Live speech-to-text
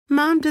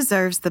Mom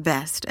deserves the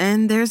best,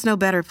 and there's no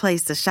better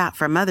place to shop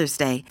for Mother's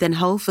Day than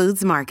Whole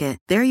Foods Market.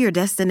 They're your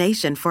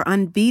destination for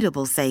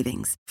unbeatable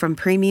savings, from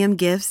premium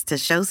gifts to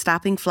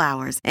show-stopping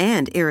flowers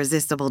and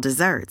irresistible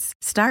desserts.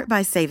 Start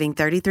by saving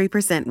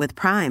 33% with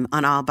Prime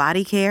on all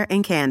body care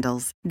and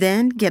candles.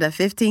 Then get a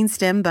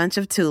 15-stem bunch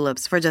of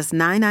tulips for just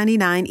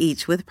 $9.99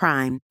 each with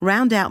Prime.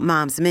 Round out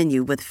Mom's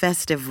menu with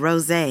festive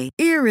rosé,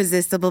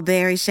 irresistible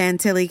berry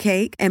chantilly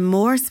cake, and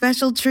more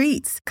special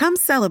treats. Come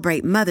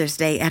celebrate Mother's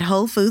Day at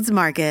Whole Foods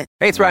Market.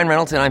 Hey, it's Ryan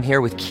Reynolds, and I'm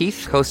here with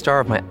Keith, co-star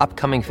of my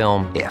upcoming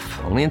film, If,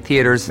 only in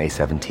theaters May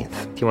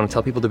 17th. Do you want to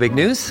tell people the big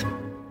news?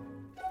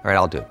 All right,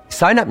 I'll do it.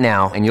 Sign up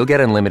now and you'll get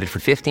unlimited for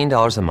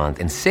 $15 a month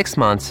and 6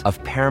 months of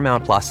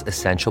Paramount Plus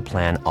Essential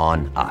Plan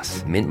on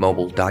us.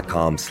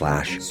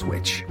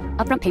 MintMobile.com/switch.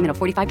 Upfront payment of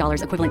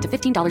 $45 equivalent to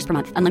 $15 per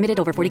month. Unlimited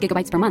over 40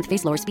 gigabytes per month.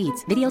 Face lower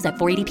speeds. Videos at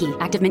 480p.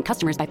 Active Mint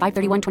customers by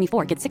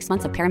 531.24 get 6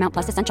 months of Paramount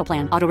Plus Essential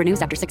Plan. Auto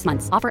renews after 6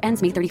 months. Offer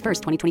ends May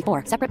 31st,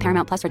 2024. Separate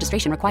Paramount Plus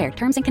registration required.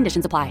 Terms and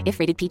conditions apply if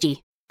rated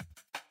PG.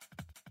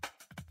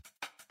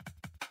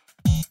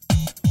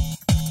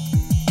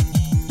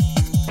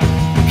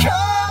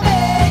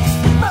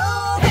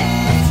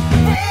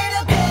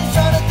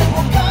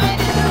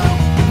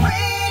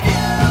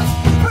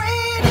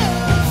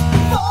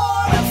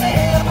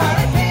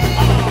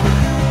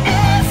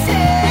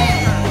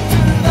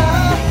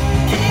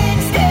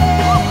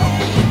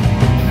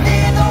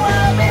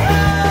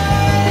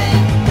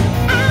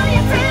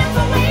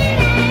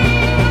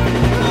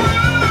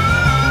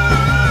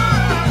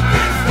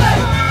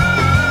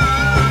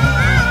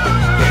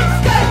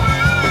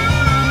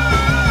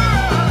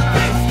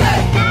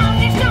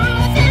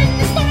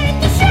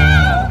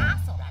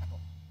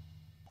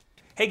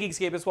 Hey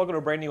Geekscapists, welcome to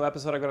a brand new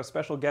episode. I've got a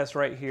special guest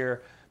right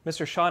here,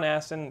 Mr. Sean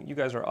Astin. You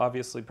guys are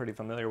obviously pretty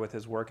familiar with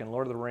his work in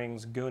Lord of the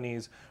Rings,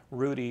 Goonies,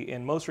 Rudy,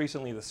 and most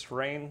recently The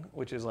Strain,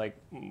 which is like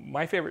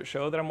my favorite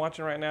show that I'm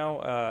watching right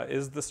now,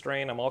 is The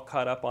Strain. I'm all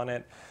caught up on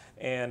it.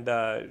 And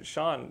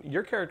Sean,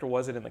 your character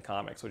wasn't in the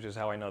comics, which is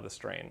how I know The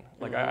Strain.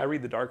 Like I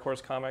read the Dark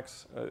Horse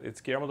comics.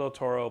 It's Guillermo del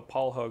Toro,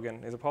 Paul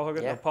Hogan. Is it Paul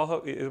Hogan? Yeah. No,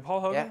 is it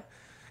Paul Hogan? Yeah.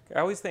 I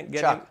always think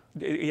Chuck.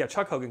 Yeah,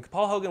 Chuck Hogan.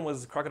 Paul Hogan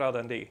was Crocodile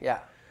Dundee. Yeah.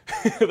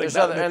 Like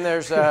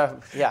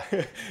yeah.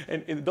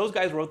 And those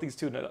guys wrote these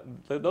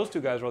those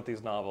two guys wrote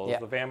these novels, Yeah.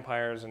 The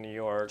Vampires in New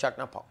York. Chuck,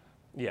 not Paul.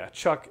 Yeah,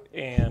 Chuck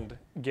and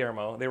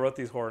Guillermo. They wrote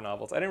these horror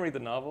novels. I didn't read the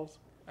novels.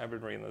 I've been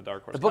reading the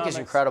Dark Horse The book comics. is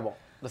incredible.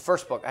 The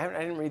first book. I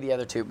didn't read the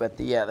other two, but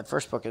the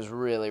first book is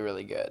really,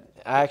 really good.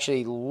 I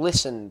actually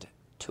listened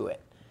to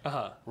it.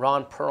 Uh-huh.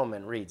 Ron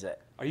Perlman reads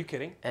it. Are you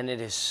kidding? And it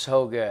is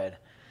so good.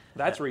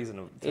 That's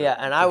reason to Yeah,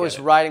 and I was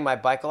riding my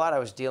bike a lot. I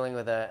was dealing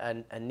with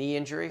a knee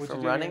injury What'd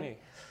from you do to your running. knee?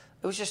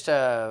 It was just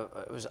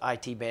it was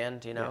IT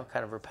band,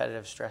 kind of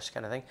repetitive stress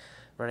kind of thing.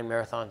 Running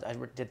marathons. I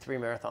did 3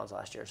 marathons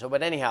last year.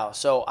 But anyhow,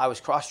 so I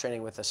was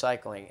cross-training with the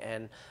cycling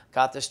and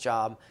got this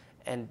job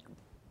and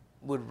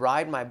would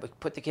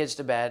put the kids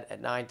to bed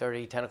at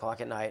 9:30, 10 o'clock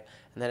at night,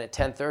 and then at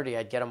 10:30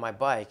 I'd get on my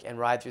bike and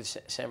ride through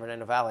the San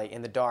Fernando Valley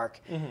in the dark,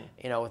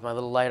 with my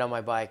little light on my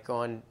bike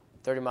going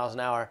 30 miles an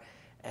hour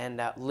and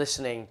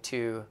listening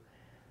to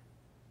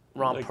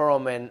Ron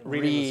Perlman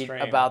read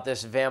about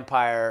this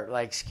vampire,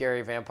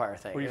 scary vampire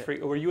thing.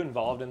 Were you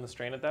involved in The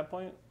Strain at that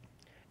point?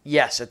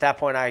 Yes, at that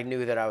point I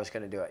knew that I was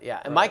going to do it.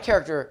 Yeah, and my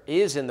character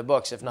is in the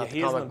books, if not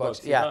the comic books.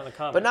 He's not in the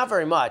comics. But not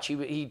very much.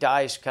 He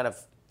dies kind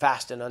of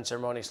fast and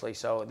unceremoniously,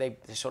 so they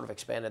sort of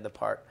expanded the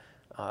part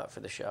for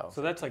the show.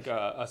 So that's like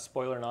a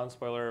spoiler,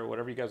 non-spoiler,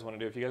 whatever you guys want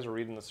to do. If you guys are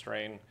reading The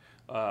Strain,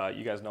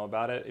 you guys know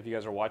about it. If you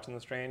guys are watching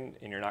The Strain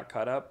and you're not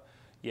caught up,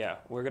 yeah,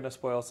 we're going to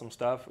spoil some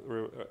stuff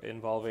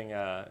involving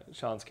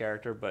Sean's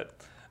character, but...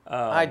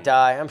 I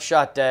die. I'm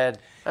shot dead.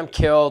 I'm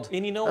killed.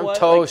 And you know I'm what?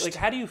 Toast. Like,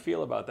 how do you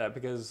feel about that?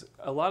 Because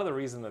a lot of the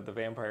reason that the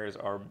vampires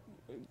are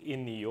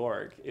in New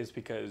York is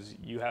because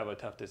you have a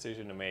tough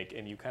decision to make,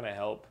 and you kind of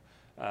help.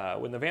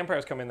 When the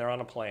vampires come in, they're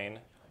on a plane,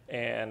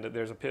 and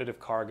there's a bit of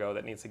cargo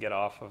that needs to get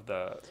off of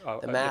the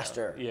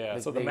master. Yeah,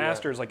 so the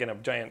master's like in a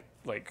giant,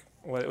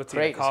 what's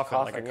crate, a coffin,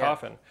 like a yeah.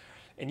 coffin.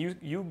 And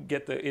you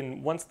get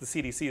once the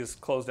CDC has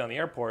closed down the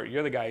airport,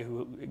 you're the guy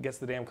who gets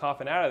the damn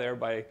coffin out of there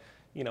by,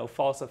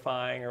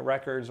 falsifying or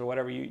records or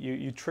whatever.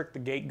 You trick the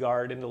gate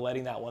guard into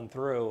letting that one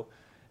through,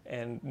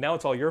 and now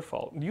it's all your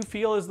fault. Do you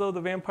feel as though the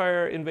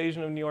vampire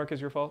invasion of New York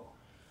is your fault?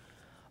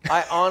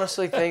 I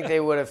honestly think they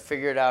would have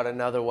figured out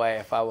another way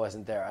if I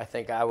wasn't there. I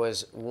think I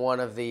was one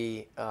of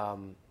the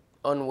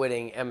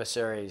unwitting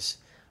emissaries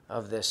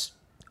of this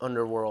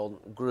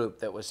underworld group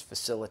that was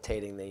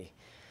facilitating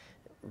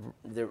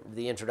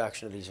the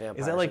introduction of these vampires.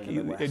 Is that like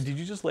into the West. Did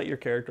you just let your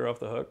character off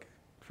the hook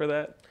for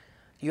that?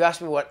 You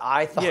asked me what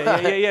I thought.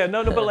 Yeah.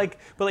 No, but like,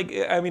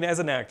 I mean, as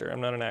an actor, I'm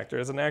not an actor.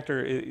 As an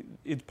actor,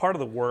 it's part of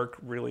the work,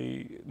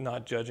 really,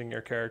 not judging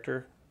your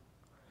character,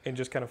 and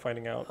just kind of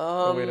finding out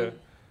a way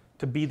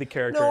to be the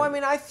character. No, I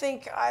mean, I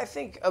think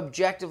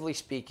objectively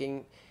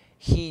speaking,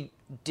 he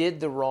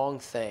did the wrong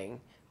thing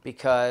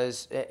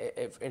because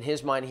if in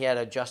his mind he had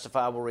a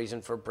justifiable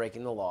reason for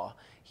breaking the law.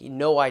 He had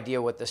no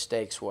idea what the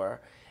stakes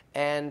were,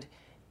 and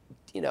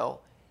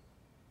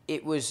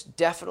it was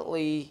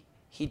definitely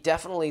he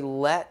definitely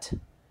let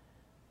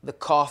the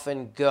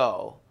coffin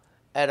go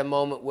at a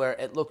moment where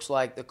it looks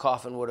like the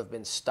coffin would have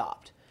been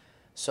stopped.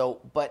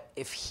 So, but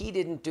if he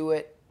didn't do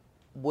it,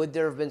 would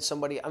there have been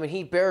somebody? I mean,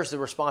 he bears the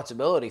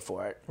responsibility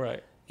for it.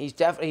 Right.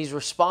 He's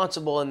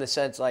responsible in the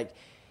sense like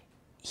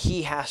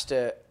he has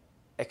to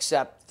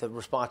accept the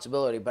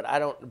responsibility. But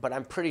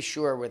I'm pretty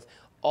sure with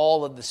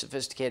all of the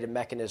sophisticated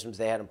mechanisms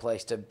they had in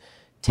place to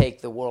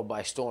take the world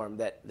by storm,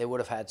 that they would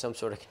have had some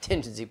sort of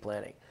contingency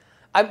planning.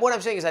 What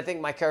I'm saying is I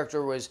think my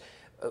character was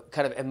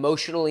kind of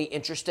emotionally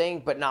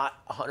interesting, but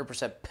not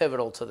 100%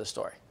 pivotal to the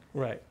story.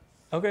 Right.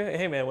 Okay.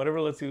 Hey, man, whatever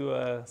lets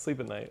you sleep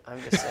at night.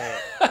 I'm just saying.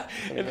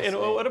 And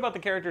what about the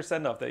character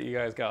send-off that you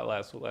guys got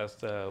last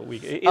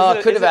week?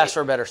 Could have asked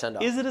for a better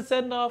send-off. Is it a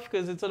send-off?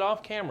 Because it's an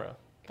off-camera.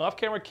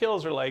 Off-camera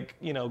kills are like,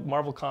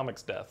 Marvel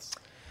Comics deaths.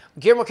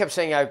 Guillermo kept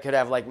saying I could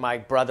have like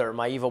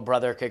my evil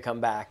brother could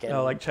come back. And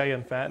like Che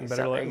and Fat and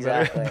Better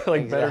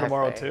exactly. Better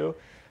Tomorrow too?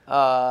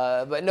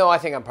 But no, I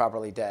think I'm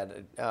properly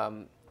dead.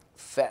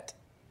 Fett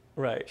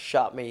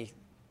shot me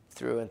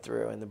through and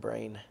through in the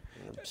brain,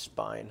 in the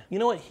spine. You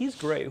know what? He's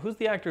great. Who's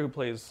the actor who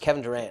plays...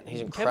 Kevin Durant.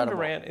 He's incredible.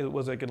 Kevin Durant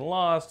was like in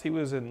Lost. He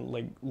was in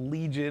like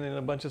Legion and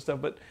a bunch of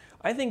stuff. But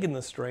I think in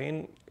The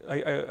Strain,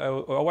 I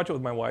watched it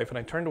with my wife and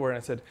I turned to her and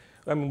I said,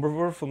 I mean,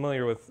 we're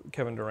familiar with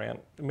Kevin Durant.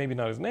 Maybe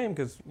not his name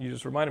because you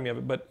just reminded me of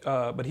it,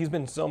 but he's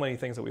been in so many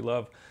things that we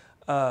love.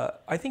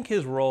 I think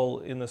his role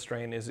in The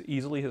Strain is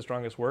easily his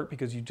strongest work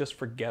because you just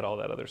forget all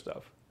that other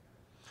stuff.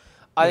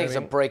 I think it's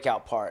a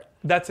breakout part.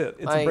 That's it.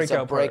 It's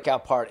a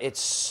breakout part.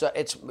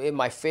 It's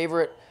my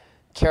favorite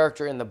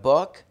character in the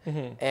book,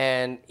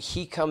 and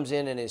he comes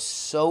in and is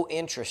so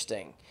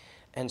interesting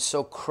and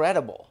so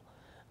credible.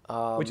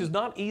 Which is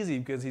not easy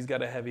because he's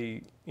got a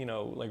heavy,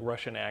 like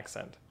Russian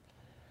accent.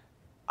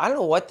 I don't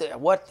know what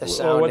the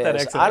sound or what is. That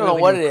accent I don't know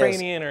like what it is.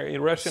 Ukrainian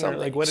or Russian or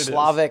like what it is.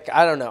 Slavic,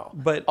 I don't know.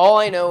 But all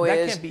I know that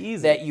is can't be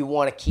easy. that you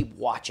want to keep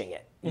watching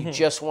it. You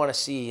just want to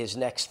see his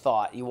next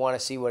thought. You want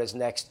to see what his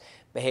next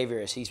behavior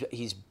is.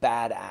 He's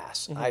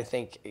badass. I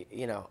think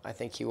I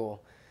think he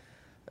will.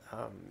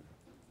 I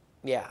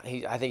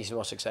think he's the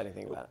most exciting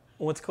thing about it.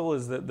 What's cool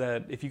is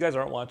that if you guys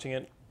aren't watching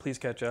it, please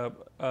catch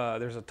up.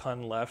 There's a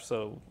ton left,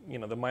 so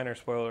the minor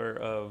spoiler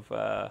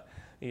of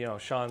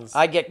Sean's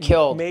I get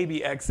killed.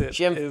 Maybe exit.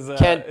 Jim is,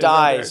 Kent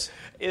dies.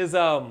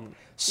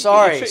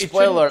 Sorry,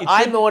 spoiler.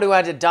 I'm the one who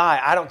had to die.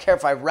 I don't care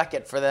if I wreck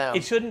it for them.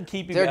 It shouldn't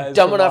keep you They're guys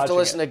dumb from enough to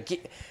watching listen it. to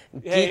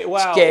Hey,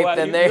 Geekscape.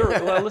 Then they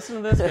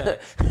listen to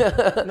this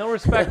guy. No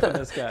respect from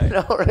this guy.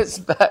 No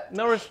respect.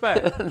 No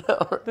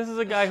respect. This is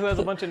a guy who has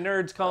a bunch of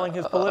nerds calling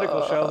his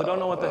political show who don't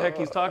know what the heck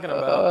he's talking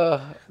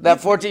about.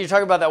 You're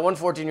talking about that one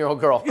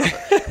 14-year-old girl.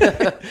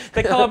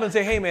 They call up and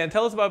say, "Hey, man,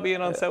 tell us about being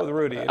on set with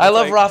Rudy." I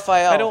love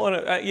Raphael. I don't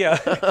want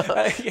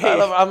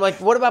to. I'm like,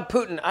 what about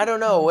Putin? I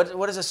don't know.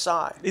 What is a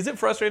sign? Is it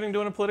frustrating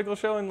doing a political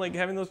show and like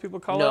having those people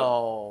call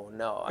up?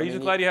 No. Are you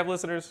just glad you have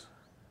listeners?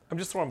 I'm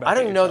just throwing back. I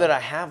don't even know that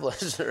I have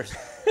listeners.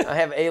 I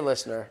have a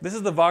listener. This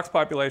is the Vox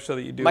Populi show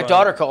that you do. My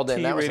daughter called in.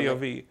 T that was Radio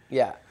V.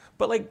 Yeah.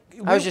 But like,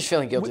 I was just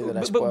feeling guilty that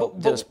I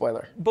did a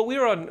spoiler. But we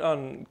were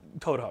on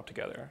Toad Hop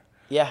together.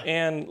 Yeah.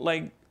 And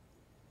like,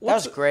 that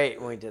was great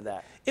when we did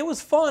that. It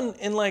was fun,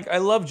 and like, I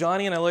love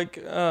Johnny, and I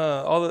like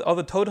all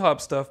the Toad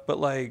Hop stuff. But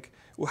like,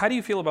 how do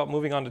you feel about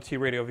moving on to T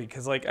Radio V?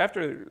 Because like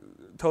after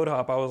Toad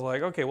Hop, I was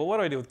like, okay, well, what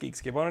do I do with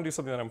Geekscape? I want to do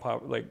something that I'm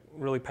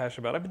really passionate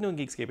about. I've been doing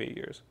Geekscape 8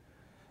 years.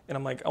 And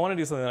I'm like, I want to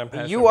do something that I'm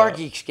passionate about. You are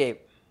Geekscape.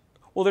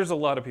 Well, there's a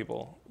lot of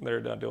people that are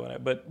not doing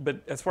it.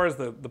 But as far as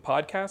the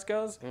podcast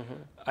goes,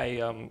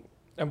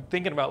 I'm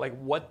thinking about like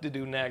what to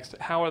do next.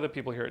 How are the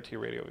people here at T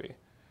Radio V?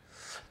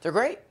 They're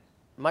great.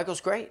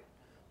 Michael's great.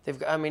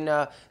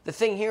 The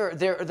thing here,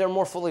 they're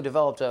more fully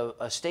developed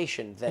a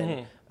station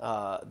than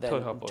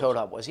Toad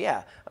Hop was.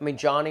 Yeah. I mean,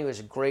 Johnny was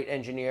a great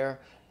engineer.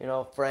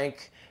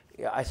 Frank,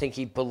 I think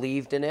he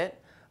believed in it.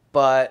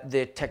 But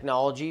the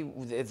technology,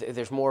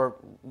 there's more,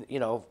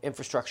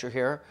 infrastructure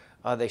here.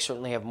 They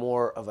certainly have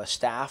more of a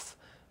staff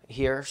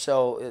here.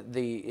 So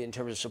in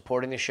terms of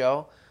supporting the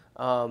show,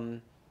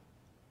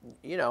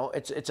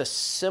 it's a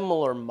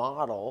similar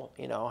model.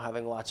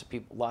 Having lots of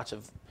people,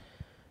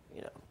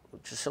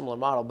 it's a similar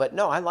model. But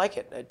no, I like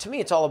it. To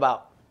me, it's all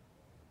about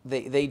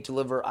they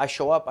deliver. I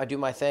show up, I do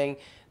my thing.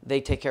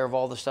 They take care of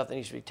all the stuff that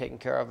needs to be taken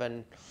care of,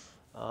 and.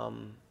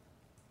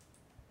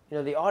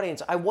 The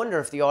audience, I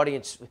wonder if the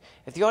audience,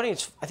 I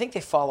think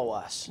they follow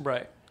us.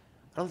 Right.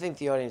 I don't think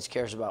the audience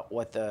cares about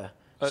what the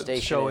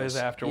station show is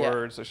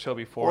afterwards, the show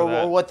before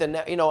that. Or what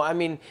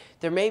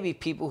there may be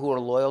people who are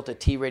loyal to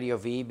T Radio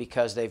V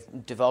because they've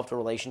developed a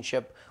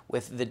relationship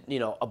with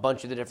a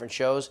bunch of the different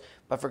shows.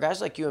 But for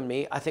guys like you and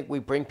me, I think we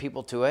bring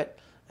people to it,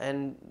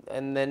 and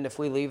then if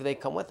we leave, they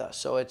come with us.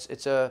 So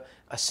it's a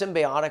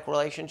symbiotic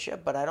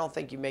relationship, but I don't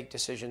think you make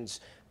decisions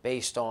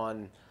based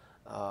on...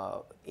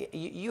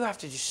 you have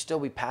to just still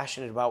be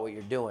passionate about what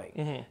you're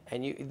doing.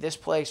 And this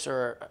place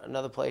or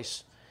another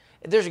place,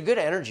 there's a good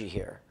energy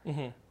here.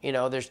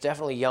 There's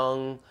definitely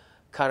young,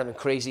 kind of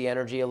crazy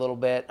energy a little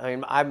bit. I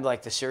mean, I'm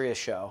like the serious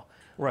show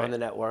on the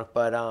network,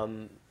 but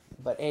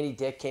But Andy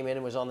Dick came in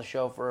and was on the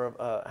show for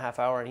a half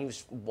hour, and he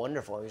was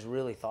wonderful. He was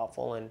really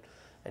thoughtful, and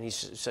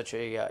he's such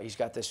a he's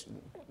got this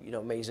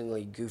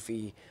amazingly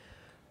goofy.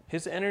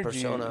 His energy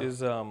persona.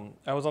 is.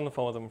 I was on the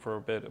phone with him for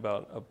a bit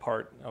about a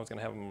part I was going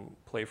to have him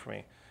play for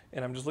me,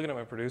 and I'm just looking at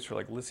my producer,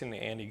 like listening to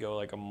Andy go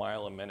like a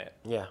mile a minute,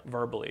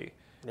 verbally.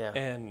 Yeah.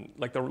 And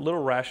like the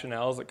little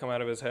rationales that come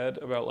out of his head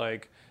about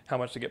like how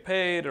much to get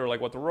paid or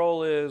like what the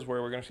role is, where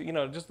we're going to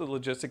shoot, just the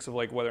logistics of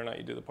like whether or not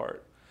you do the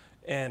part.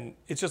 And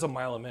it's just a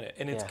mile a minute.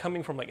 And it's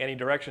coming from like any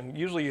direction.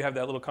 Usually you have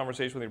that little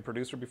conversation with your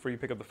producer before you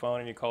pick up the phone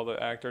and you call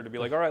the actor to be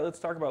like, all right, let's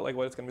talk about like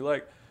what it's going to be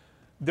like.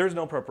 There's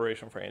no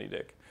preparation for Andy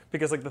Dick.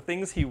 Because like the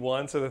things he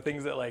wants are the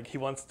things that like he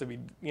wants to be,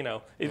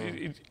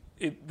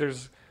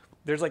 there's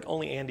like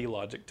only Andy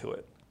logic to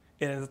it.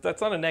 And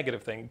that's not a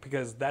negative thing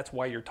because that's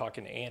why you're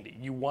talking to Andy.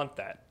 You want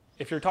that.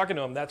 If you're talking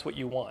to him, that's what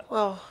you want.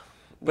 Well,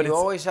 but you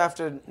always have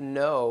to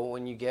know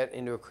when you get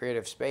into a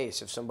creative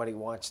space if somebody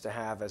wants to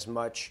have as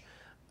much,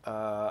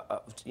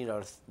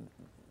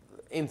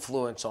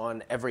 influence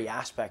on every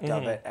aspect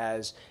of it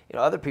as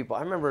other people.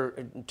 I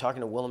remember talking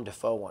to Willem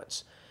Dafoe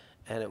once,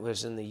 and it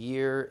was the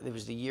year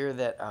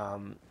that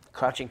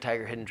Crouching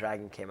Tiger, Hidden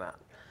Dragon came out,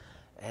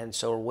 and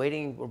so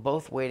we're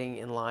both waiting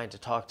in line to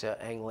talk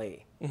to Ang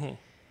Lee.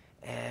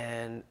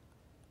 And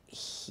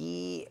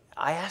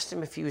I asked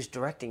him if he was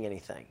directing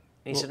anything.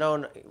 And he said,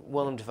 no,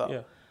 Willem Dafoe.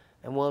 Yeah.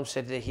 And Willem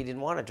said that he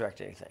didn't want to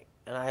direct anything.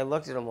 And I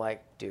looked at him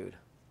like, dude,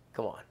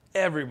 come on.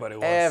 Every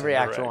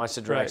actor wants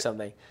to direct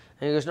something.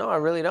 And he goes, no, I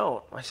really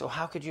don't. I said, well,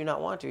 how could you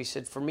not want to? He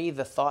said, for me,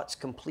 the thoughts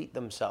complete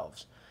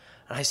themselves.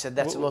 And I said,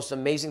 that's the most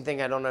amazing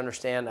thing I don't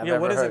understand I've ever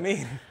heard. What does it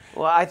mean?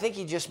 Well, I think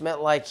he just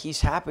meant like he's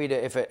happy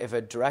to, if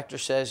a director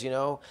says,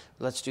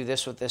 let's do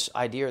this with this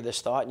idea or this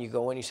thought, and you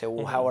go in, you say,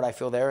 well, how would I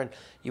feel there? And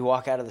you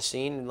walk out of the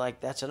scene, and like,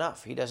 that's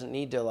enough. He doesn't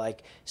need to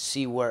like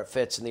see where it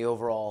fits in the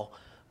overall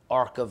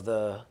arc of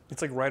the...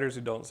 It's like writers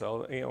who don't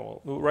sell,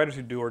 writers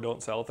who do or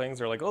don't sell things,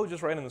 they're like, oh,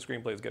 just writing the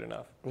screenplay is good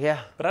enough.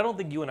 Yeah. But I don't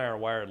think you and I are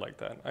wired like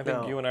that. I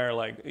think you and I are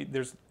like,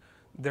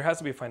 there has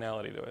to be a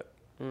finality to it.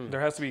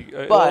 There has to be,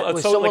 but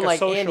with someone like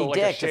Andy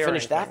Dick, to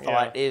finish that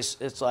thought,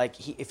 it's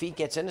like if he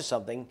gets into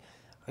something,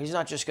 he's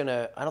not just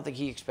gonna. I don't think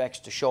he expects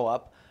to show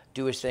up,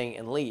 do his thing,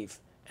 and leave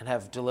and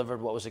have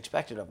delivered what was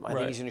expected of him. I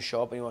think he's gonna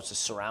show up and he wants to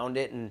surround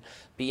it and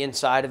be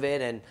inside of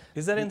it. And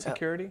is that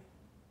insecurity?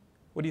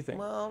 What do you think?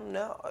 Well,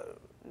 no.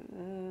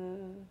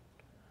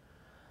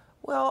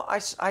 Well,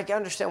 I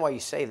understand why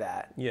you say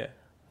that. Yeah.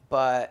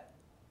 But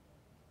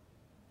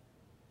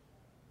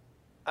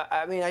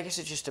I mean, I guess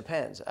it just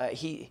depends.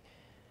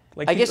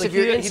 I guess if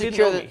you're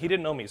insecure, he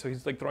didn't know me, so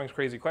he's like throwing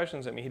crazy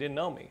questions at me. He didn't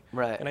know me,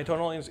 right? And I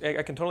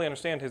can totally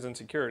understand his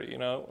insecurity,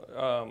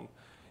 And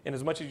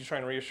as much as you're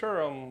trying to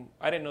reassure him,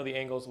 I didn't know the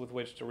angles with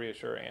which to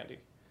reassure Andy.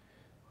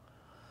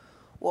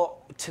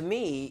 Well, to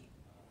me,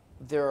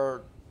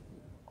 there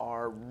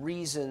are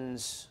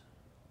reasons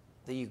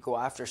that you go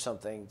after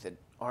something that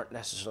aren't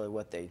necessarily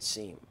what they'd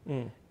seem.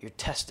 You're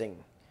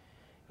testing.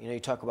 You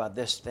talk about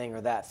this thing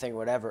or that thing or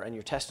whatever, and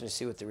you're testing to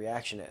see what the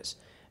reaction is,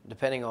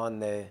 depending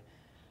on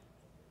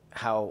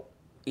how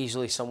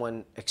easily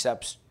someone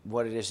accepts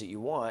what it is that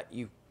you want.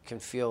 You can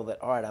feel that,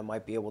 all right, I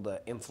might be able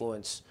to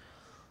influence,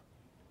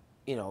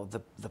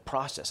 the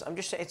process. I'm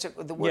just saying,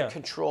 the word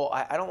control.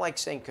 I don't like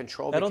saying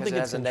control because it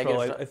has a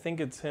negative. I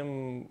think it's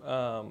him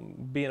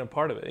being a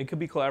part of it. It could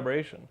be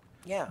collaboration.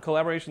 Yeah.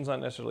 Collaboration's not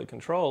necessarily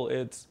control.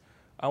 It's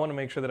I want to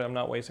make sure that I'm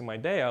not wasting my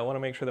day. I want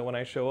to make sure that when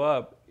I show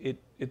up,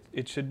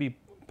 it should be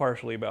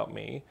partially about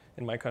me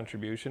and my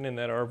contribution, and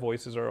that our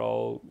voices are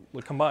all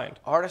combined.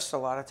 Artists a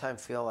lot of time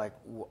feel like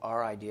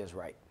our idea is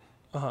right.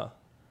 But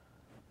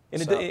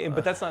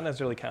that's not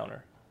necessarily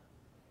counter.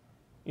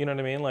 You know what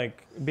I mean?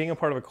 Like being a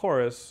part of a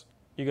chorus,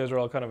 you guys are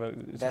all kind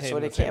of that's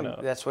what it can.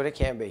 That's what it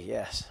can be.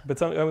 Yes.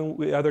 But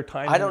are there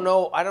times? I don't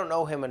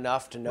know him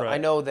enough to know. Right. I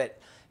know that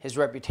his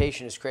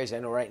reputation is crazy. I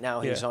know right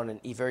now he's on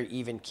a very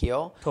even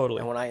keel. Totally.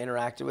 And when I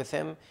interacted with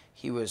him,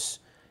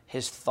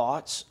 his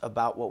thoughts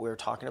about what we were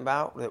talking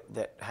about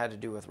that had to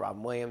do with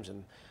Robin Williams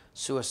and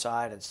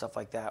suicide and stuff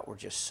like that were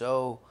just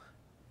so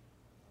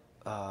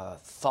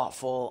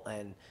thoughtful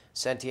and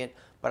sentient.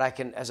 But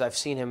as I've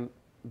seen him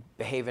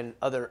behave in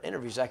other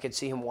interviews, I could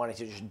see him wanting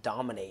to just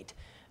dominate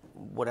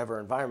whatever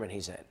environment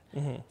he's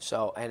in.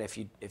 So, and if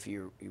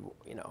you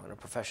in a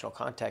professional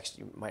context,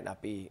 you might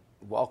not be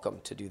welcome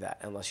to do that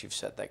unless you've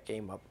set that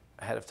game up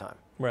ahead of time.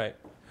 Right.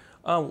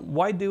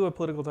 Why do a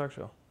political talk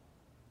show?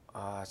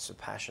 It's a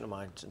passion of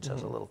mine since I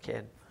was a little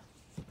kid.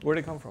 Where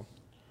did it come from?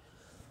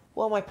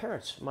 Well, my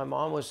parents. My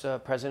mom was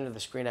president of the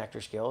Screen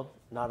Actors Guild,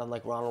 not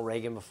unlike Ronald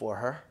Reagan before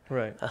her.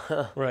 Right,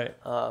 right.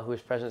 Who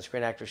was president of the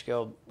Screen Actors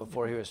Guild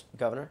before he was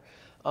governor.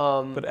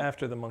 But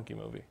after the Monkey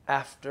movie.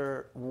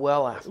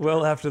 Well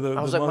after. the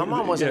I was the like, monkey, my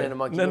mom wasn't in a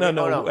Monkey movie.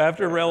 No.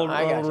 After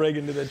Ronald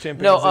Reagan did that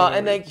champagne. No,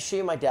 and she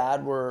and my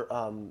dad were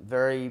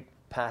very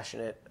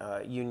passionate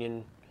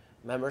union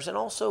members, and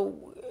also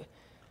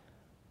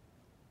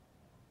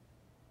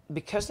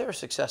because they were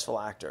successful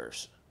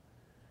actors,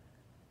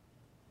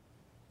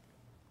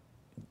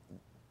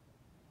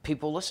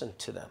 people listened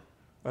to them.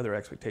 Are there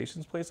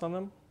expectations placed on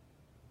them?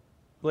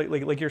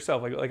 like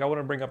yourself, like I want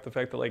to bring up the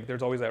fact that like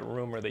there's always that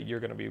rumor that you're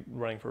going to be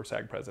running for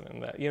SAG president,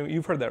 and that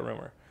you've heard that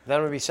rumor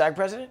That would be SAG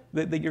president?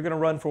 that you're going to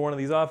run for one of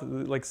these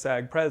offices, like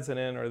SAG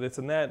president or this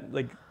and that.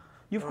 Like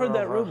you've heard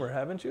that rumor,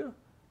 haven't you?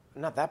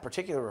 Not that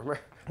particular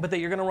rumor. But that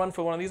you're going to run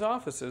for one of these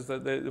offices.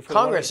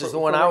 Congress is the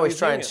one I always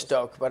try and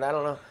stoke, but I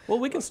don't know. Well,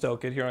 we can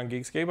stoke it here on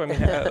Geekscape. I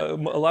mean,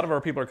 a lot of our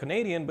people are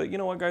Canadian, but you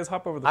know what, guys,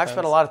 hop over the fence. I've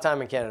spent a lot of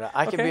time in Canada.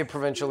 I could be a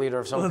provincial leader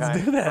of some kind.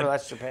 Let's do that. Oh,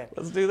 that's Japan.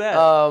 Let's do that.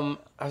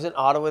 I was in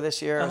Ottawa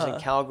this year. I was in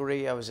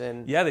Calgary. I was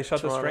in they shot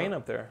Toronto. The Strain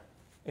up there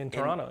in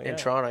Toronto. In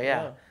Toronto,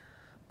 yeah.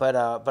 But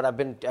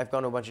I've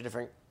gone to a bunch of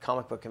different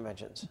comic book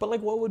conventions. But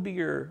like, what would be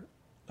your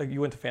you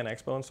went to Fan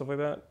Expo and stuff like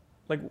that?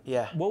 Like,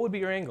 what would be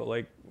your angle?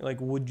 Like,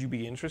 would you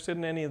be interested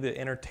in any of the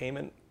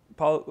entertainment,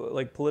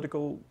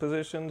 political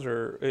positions,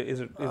 or is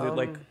it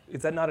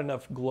is that not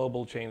enough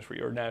global change for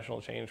you or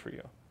national change for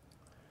you?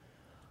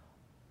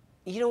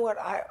 You know what?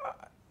 I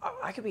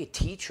could be a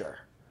teacher.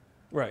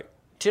 Right.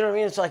 Do you know what I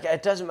mean? It's like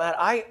it doesn't matter.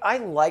 I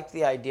like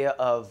the idea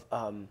of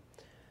a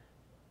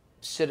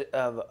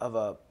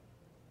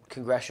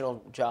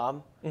congressional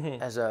job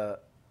as I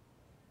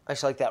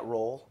just like that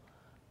role.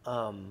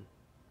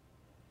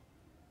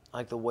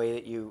 Like the way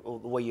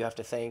you have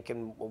to think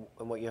and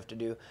what you have to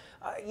do.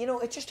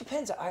 It just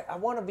depends. I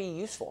want to be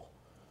useful.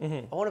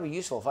 I want to be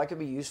useful. If I could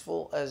be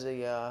useful as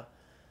it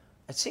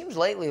seems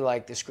lately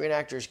like the Screen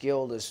Actors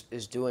Guild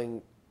is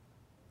doing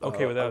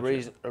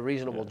a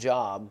reasonable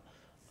job.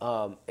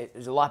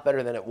 It's a lot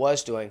better than it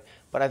was doing,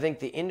 but I think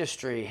the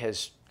industry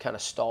has kind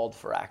of stalled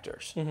for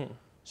actors.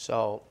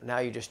 So now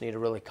you just need a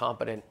really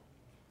competent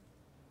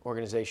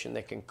organization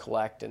that can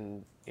collect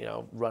and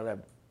run a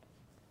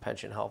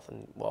pension, health,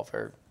 and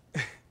welfare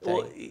thing.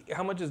 Well,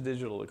 how much is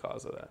digital the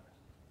cause of that?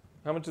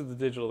 How much is the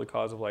digital the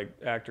cause of like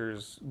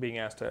actors being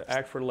asked to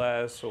act for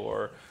less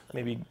or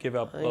maybe give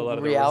up a lot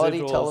of reality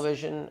their residuals?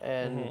 Television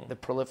and the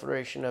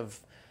proliferation of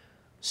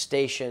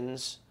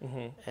stations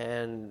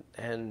and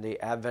the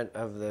advent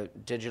of the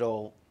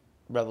digital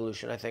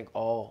revolution, I think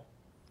all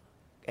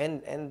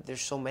and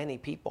there's so many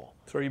people.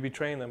 So are you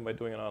betraying them by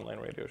doing an online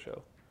radio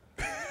show?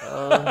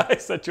 I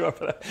set you up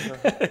for that.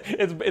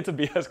 It's a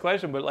BS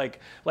question, but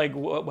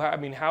I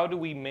mean, how do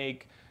we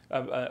make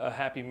a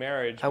happy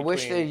marriage? I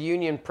wish the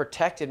union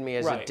protected me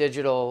as a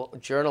digital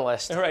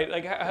journalist. Right,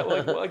 like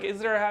is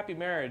there a happy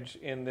marriage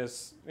in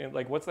this?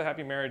 What's the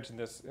happy marriage in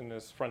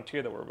this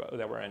frontier that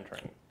we're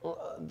entering?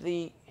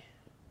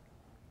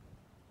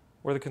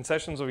 Where the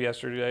concessions of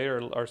yesterday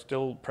are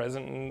still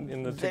present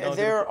in the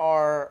technology. There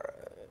are,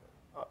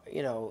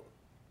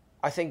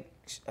 I think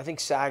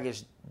SAG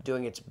is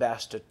doing its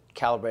best to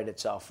calibrate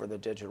itself for the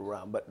digital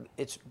realm, but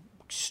it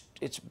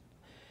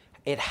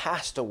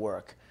has to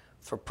work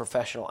for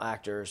professional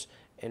actors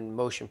in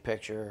motion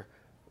picture,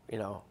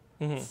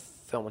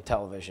 film and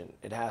television.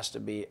 It has to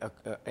be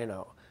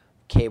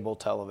cable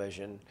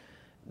television.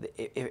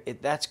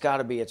 That's got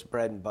to be its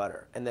bread and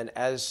butter. And then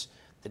as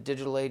the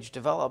digital age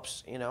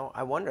develops,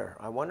 I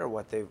wonder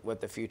what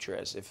the future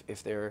is.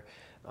 If they're,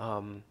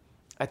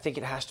 I think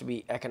it has to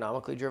be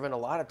economically driven. A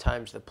lot of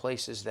times, the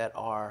places that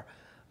are,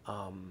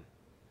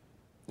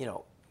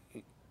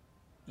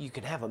 you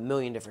can have 1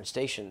 million different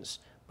stations,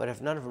 but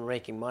if none of them are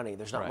making money,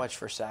 there's not much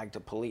for SAG to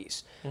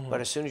police.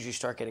 But as soon as you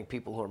start getting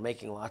people who are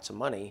making lots of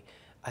money,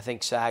 I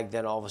think SAG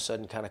then all of a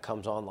sudden kind of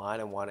comes online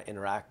and wants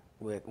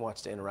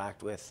to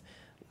interact with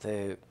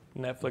the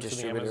Netflix and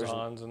the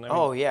Amazons and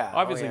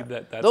obviously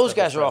that's those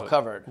guys are all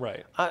covered,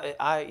 right?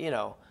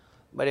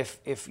 But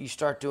if you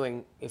start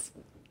doing, if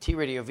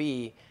T-Radio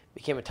V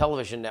became a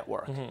television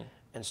network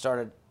and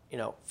started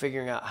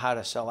figuring out how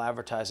to sell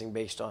advertising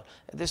based on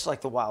this, is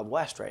like the Wild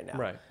West right now.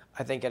 Right.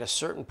 I think at a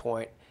certain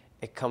point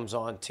it comes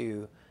on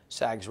to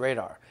SAG's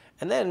radar,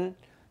 and then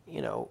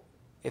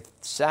if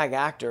SAG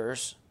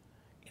actors,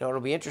 it'll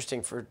be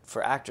interesting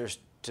for actors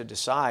to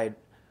decide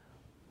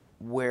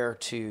where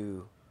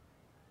to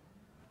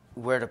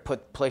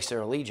place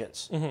their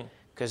allegiance,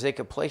 because they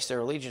could place their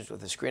allegiance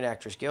with the Screen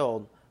Actors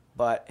Guild,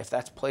 but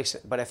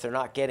if they're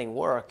not getting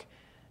work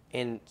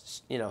in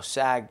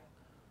SAG,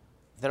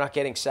 they're not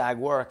getting SAG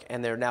work,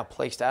 and they're now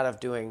placed out of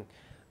doing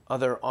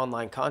other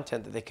online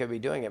content that they could be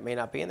doing. It may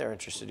not be in their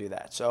interest to do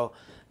that. So,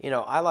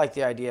 I like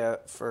the idea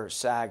for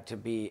SAG to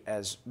be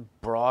as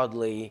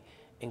broadly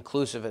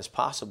inclusive as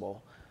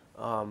possible.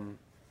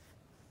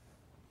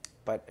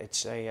 But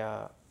it's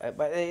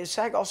but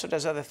SAG also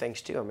does other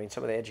things too. I mean,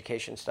 some of the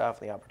education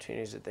stuff and the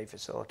opportunities that they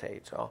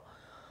facilitate. So,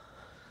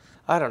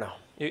 I don't know.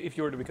 If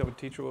you were to become a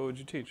teacher, what would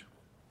you teach?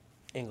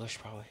 English,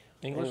 probably.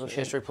 English,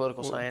 history,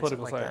 political science.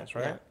 Political like science, that.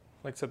 right? Yeah.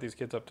 Like set these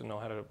kids up to know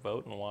how to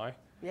vote and why.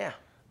 Yeah.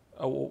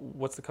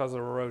 What's the cause of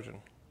erosion,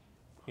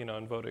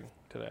 in voting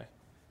today?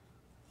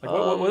 Like,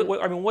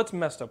 what's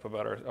messed up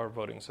about our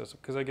voting system?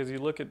 Because as you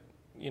look at,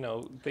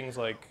 things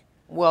like.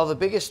 Well, the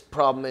biggest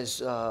problem is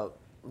the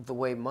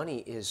way money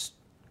is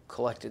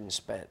collected and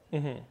spent.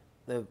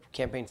 The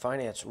campaign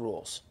finance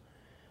rules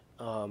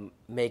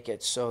make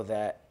it so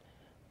that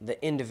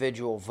the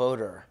individual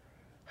voter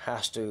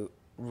has to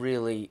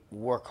really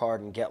work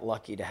hard and get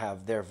lucky to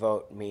have their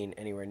vote mean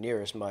anywhere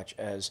near as much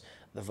as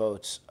the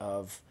votes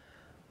of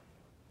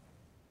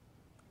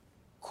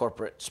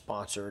corporate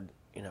sponsored,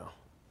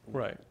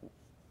 Right.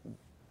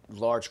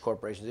 large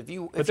corporations.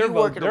 But If their you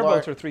work at a large,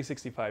 votes are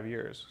 365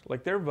 years.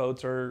 Like their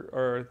votes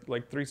are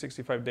like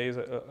 365 days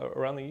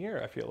around the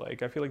year. I feel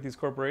like these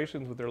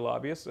corporations with their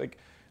lobbyists, like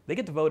they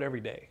get to vote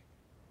every day.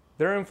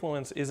 Their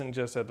influence isn't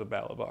just at the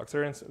ballot box.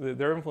 Their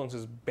influence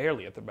is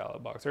barely at the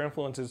ballot box. Their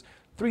influence is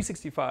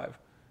 365.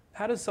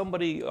 How does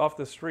somebody off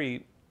the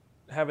street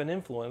have an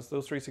influence,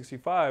 those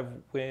 365,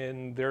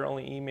 when they're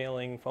only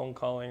emailing, phone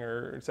calling,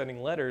 or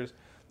sending letters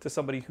to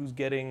somebody who's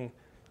getting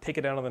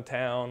taken out of the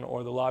town,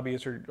 or the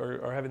lobbyists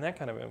are having that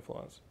kind of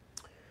influence?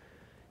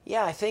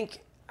 Yeah, I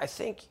think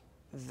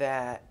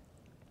that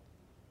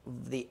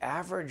the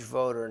average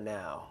voter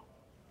now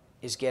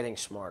is getting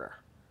smarter.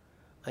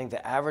 I think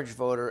the average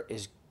voter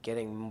is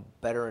getting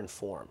better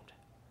informed.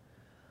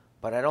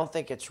 But I don't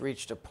think it's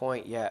reached a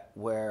point yet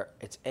where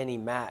it's any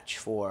match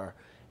for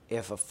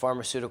if a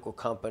pharmaceutical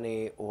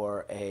company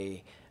or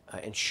a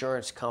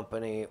insurance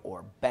company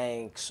or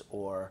banks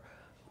or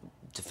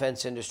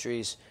defense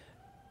industries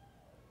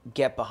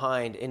get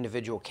behind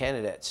individual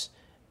candidates,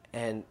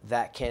 and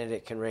that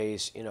candidate can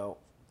raise,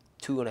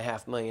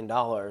 $2.5 million,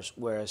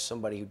 whereas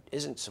somebody who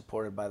isn't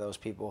supported by those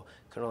people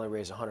can only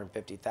raise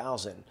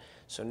 $150,000.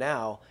 So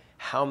now,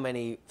 how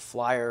many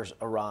flyers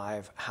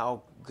arrive?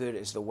 How good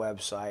is the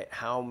website?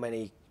 How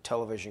many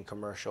television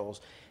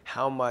commercials?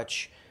 How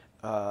much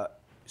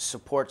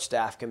support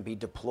staff can be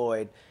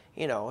deployed?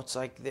 It's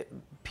like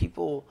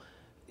people,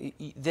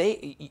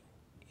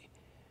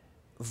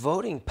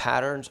 voting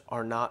patterns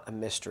are not a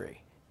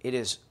mystery. It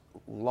is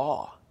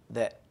law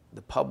that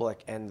the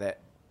public and that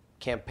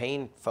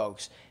campaign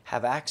folks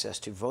have access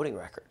to voting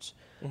records.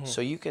 Mm-hmm.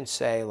 So you can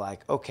say,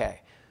 like,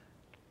 okay,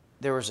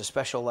 there was a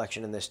special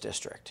election in this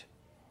district,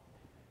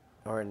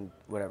 or in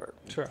whatever,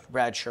 sure,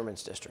 Brad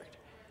Sherman's district.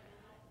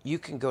 You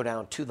can go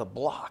down to the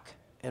block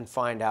and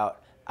find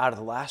out of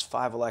the last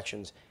 5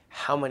 elections,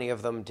 how many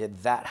of them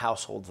did that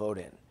household vote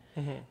in?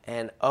 Mm-hmm.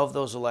 And of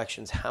those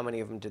elections, how many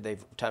of them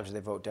times did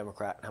they vote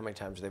Democrat, and how many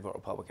times did they vote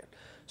Republican?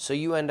 So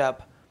you end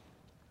up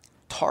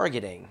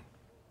targeting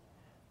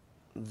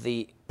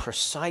the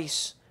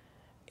precise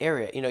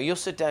area. You'll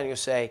sit down and you'll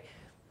say,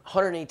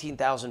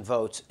 118,000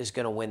 votes is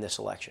going to win this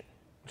election.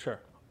 Sure.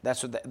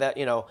 That's what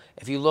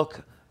if you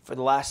look for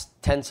the last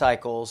 10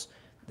 cycles,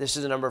 this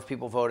is the number of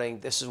people voting,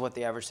 this is what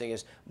the average thing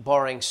is,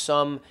 barring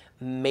some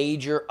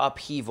major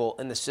upheaval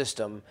in the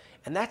system.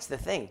 And that's the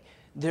thing.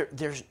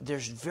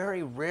 There's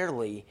very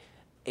rarely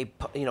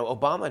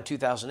Obama in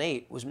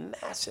 2008 was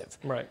massive.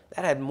 Right.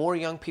 That had more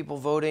young people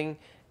voting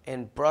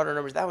and broader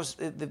numbers. That was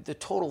the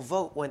total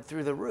vote went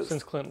through the roof.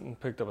 Since Clinton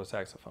picked up a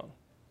saxophone.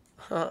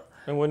 Huh.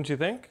 And wouldn't you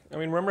think? I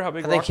mean, remember how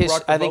big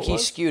I think he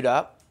skewed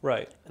up.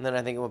 Right. And then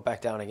I think it went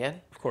back down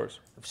again. Of course.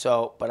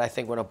 So, but I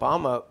think when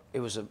Obama, it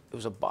was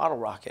a bottle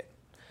rocket.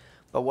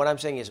 But what I'm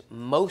saying is,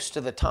 most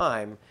of the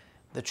time,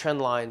 the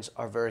trend lines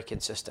are very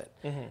consistent.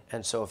 Mm-hmm.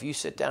 And so if you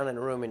sit down in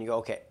a room and you go,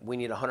 okay, we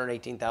need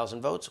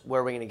 118,000 votes,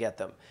 where are we going to get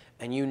them?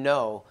 And you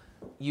know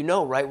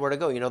right where to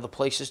go. You know the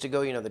places to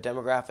go, the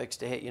demographics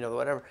to hit,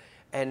 whatever.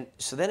 And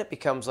so then it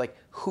becomes like,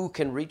 who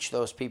can reach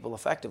those people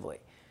effectively?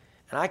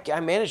 And I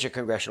manage a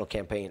congressional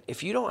campaign.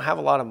 If you don't have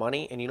a lot of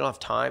money and you don't have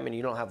time and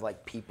you don't have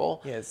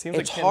people, it seems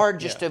it's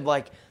hard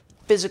to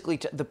physically.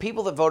 The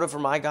people that voted for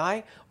my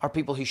guy are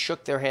people who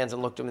shook their hands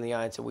and looked him in the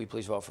eye and said, "Will you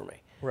please vote for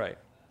me?" Right.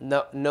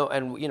 No,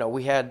 and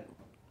we had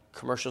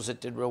commercials that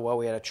did real well.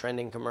 We had a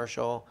trending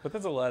commercial. But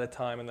that's a lot of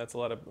time and that's a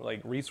lot of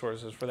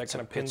resources for that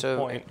kind of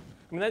pinpoint.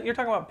 You're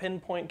talking about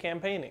pinpoint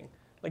campaigning,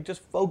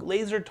 just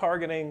laser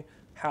targeting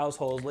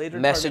households, laser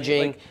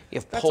messaging. You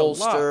have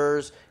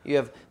pollsters. You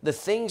have the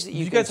things that you.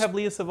 Did you guys have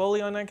Leah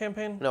Savoli on that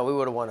campaign? No, we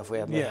would have won if we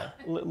had Leah.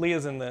 Yeah,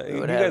 Leah's in the.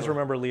 You guys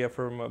remember Leah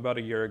from about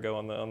a year ago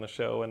on the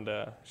show, and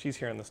she's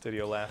here in the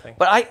studio laughing.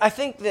 But I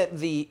think that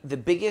the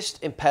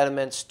biggest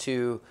impediments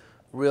to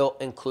real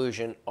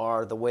inclusion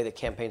are the way that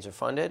campaigns are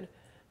funded,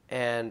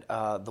 and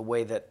the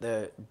way that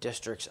the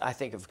districts. I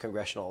think of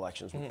congressional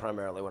elections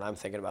primarily when I'm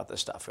thinking about this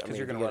stuff. Because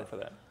you're going to run for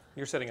that.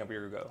 You're setting up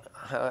your go.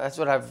 That's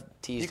what I've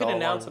teased. You can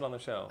announce it on the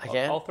show. I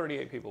can? All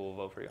 38 people will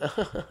vote for you.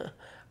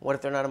 What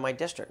if they're not in my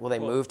district? Will they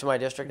move to my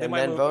district and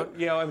then vote?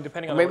 Yeah,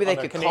 depending on. Or maybe they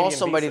could call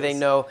somebody they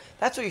know.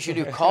 That's what you should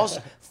do.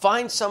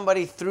 Find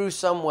somebody through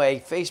some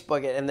way,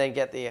 Facebook it, and then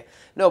get the.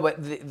 No,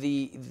 but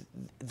the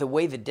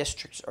way the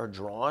districts are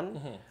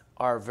drawn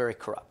are very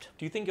corrupt.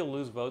 Do you think you'll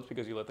lose votes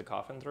because you let the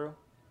coffin through?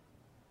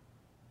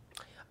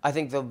 I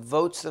think the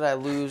votes that I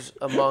lose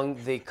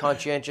among the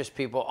conscientious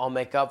people, I'll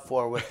make up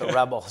for with the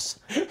rebels.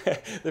 The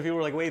people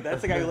were like, wait,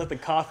 that's the guy who let the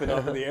coffin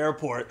off at the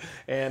airport,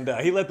 and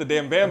he let the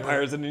damn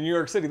vampires into New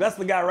York City. That's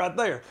the guy right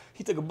there.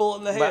 He took a bullet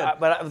in the head.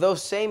 But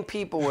those same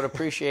people would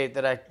appreciate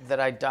that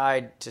I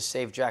died to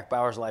save Jack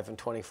Bauer's life in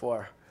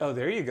 24. Oh,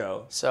 there you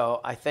go. So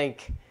I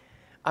think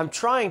I'm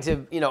trying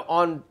to,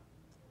 on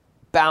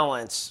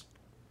balance,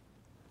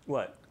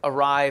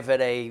 arrive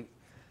at a,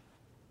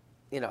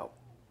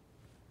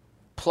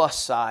 plus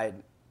side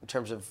in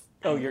terms of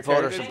Oh, your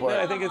voter character? support.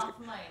 I think it's. off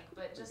mic,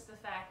 but just the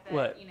fact that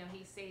What?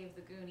 he saved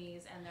the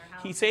Goonies and their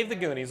house. He saved the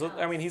Goonies.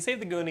 I mean, he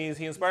saved the Goonies.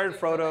 He inspired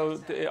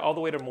Frodo all the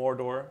way to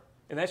Mordor,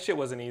 and that shit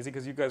wasn't easy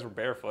because you guys were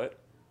barefoot.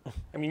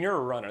 I mean, you're a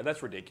runner.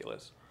 That's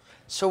ridiculous.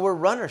 So we're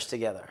runners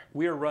together.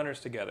 We are runners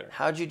together.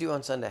 How'd you do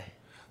on Sunday?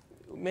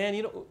 Man,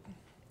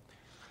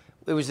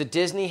 It was the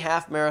Disney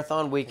half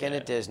marathon weekend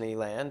at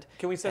Disneyland.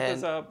 Can we set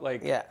this up?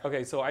 Yeah.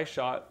 Okay, so I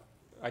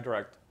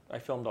direct, I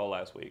filmed all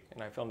last week,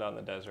 and I filmed out in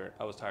the desert.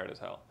 I was tired as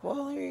hell.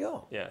 Well, there you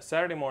go. Yeah,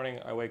 Saturday morning,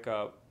 I wake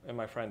up, and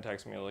my friend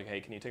texts me, like, hey,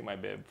 can you take my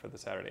bib for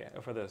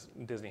the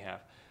Disney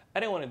half? I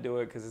didn't want to do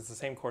it because it's the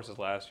same course as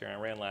last year, and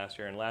I ran last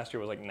year, and last year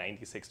was like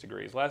 96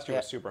 degrees. Last year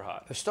was super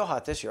hot. It was still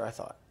hot this year, I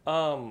thought. It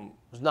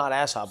was not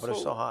as hot, but it was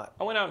still hot.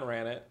 I went out and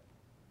ran it.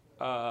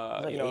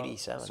 Like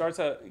 87. It starts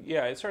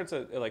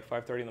at like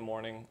 5:30 in the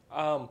morning.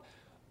 I'm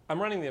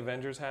running the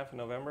Avengers half in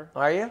November.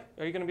 Are you?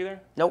 Are you going to be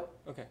there? Nope.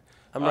 Okay.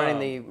 I'm running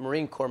the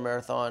Marine Corps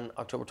Marathon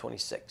October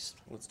 26th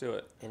Let's do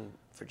it. in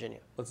Virginia.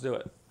 Let's do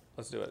it.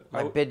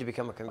 My bid to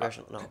become a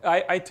congressional. No.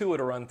 I too would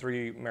have run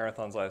 3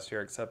 marathons last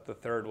year, except the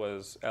third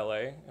was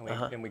LA,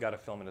 and we got to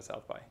film it at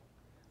South by.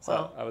 So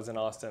Well. I was in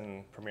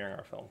Austin premiering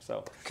our film.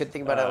 So Good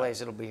thing about LA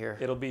is it'll be here.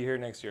 it'll be here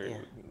next year.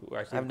 Yeah.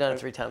 Actually, I've done it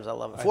 3 times. I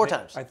love it. I 4 think-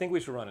 times. I think we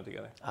should run it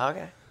together.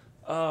 Okay.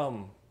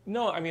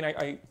 No, I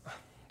mean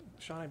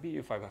Sean, I beat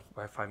you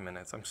by 5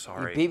 minutes. I'm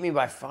sorry. You beat me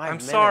by 5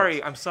 minutes.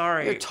 I'm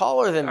sorry. You're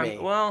taller than me.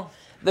 Well,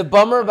 The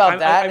bummer about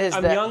that is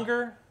I'm that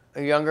younger.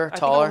 You're younger, think I'm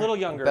a taller, little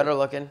younger. better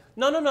looking.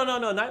 No,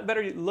 not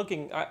better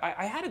looking.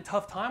 I had a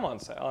tough time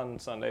on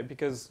Sunday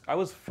because I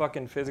was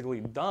fucking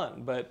physically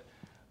done. But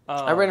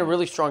I ran a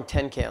really strong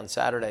 10K on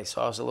Saturday,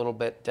 so I was a little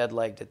bit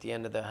dead-legged at the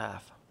end of the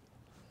half.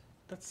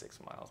 that's 6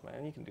 miles,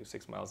 man. You can do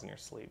 6 miles in your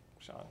sleep,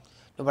 Sean.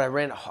 No, but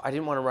I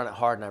didn't want to run it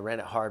hard, and I ran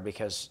it hard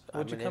because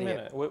What'd I'm you an come in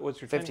idiot. at? What's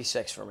your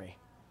 56 for me.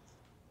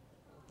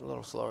 A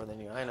little slower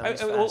than you. I know.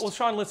 He's well, fast.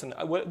 Sean, listen.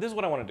 This is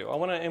what I want to do. I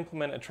want to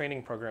implement a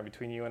training program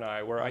between you and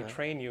I, where I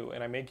train you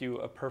and I make you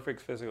a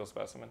perfect physical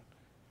specimen.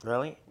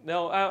 Really?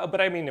 No, but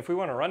I mean, if we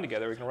want to run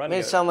together, we can run Made it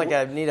together. sound like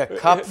I need a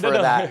cup for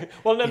No. that.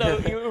 Well, no.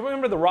 You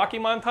remember the Rocky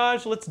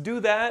montage? Let's do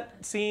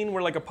that scene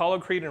where like Apollo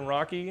Creed and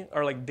Rocky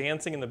are like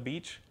dancing in the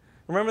beach.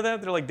 Remember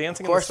that? They're like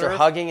dancing in the surf. Of course, they're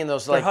hugging in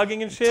those like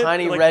hugging and shit.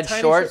 tiny like, red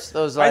shorts.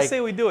 Those like. I say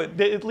we do it.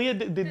 Leah,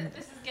 This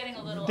is getting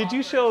a little. did you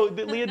awkward.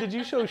 show Leah? Did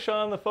you show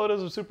Sean the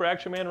photos of Super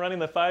Action Man running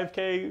the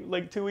 5K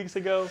like 2 weeks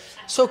ago?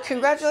 So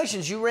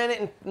congratulations, you ran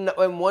it in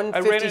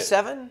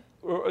 1:57.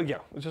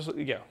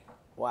 Yeah.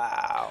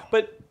 Wow.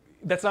 But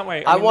that's not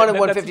my. I mean, wanted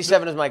that-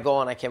 1:57 as my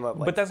goal, and I came up.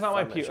 Like But that's not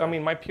my 5 minutes PR. I short.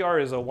 mean, my PR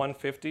is a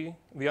 150.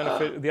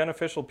 The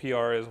unofficial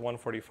PR is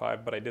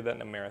 145, but I did that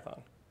in a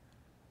marathon.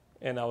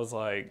 And I was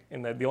like,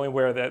 the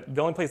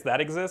only place that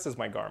exists is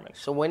my Garmin.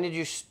 So when did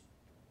you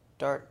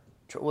start?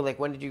 Well, like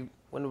when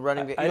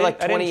running? You're I like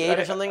didn't- 28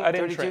 or something. I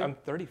didn't 32. train. I'm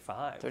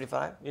 35.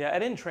 35. Yeah, I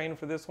didn't train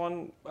for this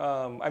one.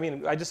 I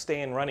mean, I just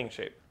stay in running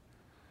shape.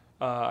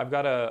 I've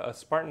got a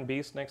Spartan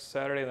Beast next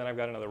Saturday, and then I've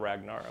got another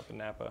Ragnar up in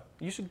Napa.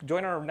 You should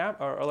join our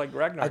or like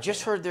Ragnar. I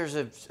just heard there's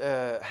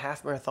a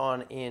half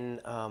marathon in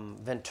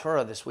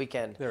Ventura this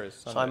weekend. There is,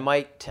 So I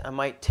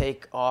might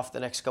take off the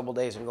next couple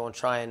days and go and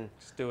try and.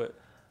 Just do it.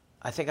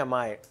 I think I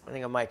might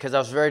because I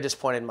was very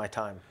disappointed in my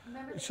time.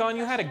 Remember the Sean,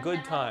 you had a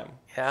concussion good I had? time.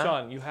 Yeah?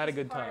 Sean, you had a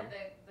good Part time. of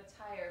the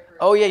tire group.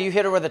 Oh yeah, you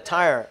hit her with a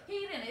tire. He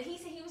didn't. He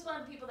said he was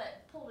one of the people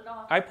that pulled it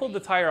off. I pulled the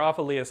tire off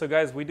of Leah. So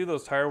guys, we do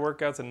those tire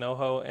workouts in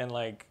NoHo, and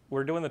like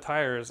we're doing the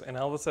tires, and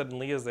all of a sudden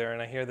Leah's there,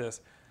 and I hear this,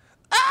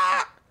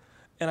 ah!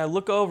 And I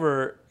look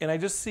over, and I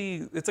just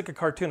see it's like a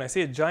cartoon. I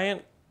see a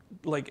giant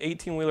like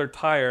 18-wheeler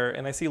tire,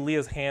 and I see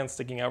Leah's hand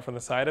sticking out from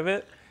the side of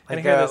it. And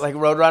I hear this, Like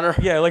Roadrunner.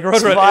 yeah, like Road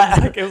Spot.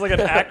 Runner. It was like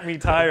an Acme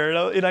tire,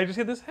 and I just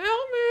hear this, help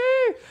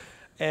me!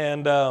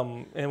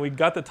 And we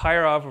got the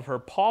tire off of her.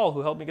 Paul,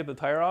 who helped me get the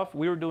tire off,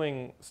 we were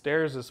doing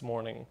stairs this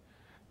morning,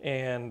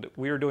 and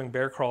we were doing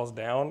bear crawls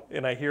down,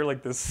 and I hear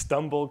like this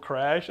stumble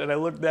crash, and I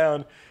look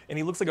down, and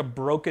he looks like a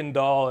broken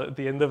doll at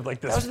the end of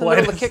like this That was in the flight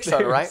middle of the of Kickstarter,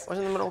 stairs. right? Wasn't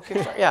in the middle of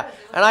Kickstarter. Yeah.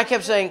 And I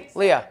kept saying,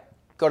 Leah,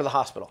 go to the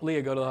hospital.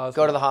 Leah, go to the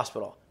hospital. Go to the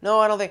hospital. No,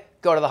 I don't think.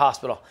 Go to the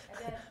hospital.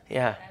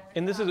 Yeah.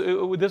 And this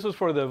was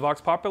for the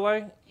Vox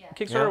Populi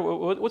Kickstarter.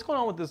 Yeah. What's going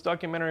on with this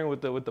documentary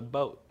with the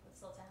boat?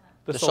 Sultana.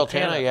 The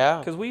Sultana, yeah.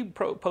 Because we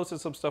posted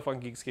some stuff on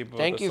Geekscape about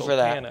Thank the you for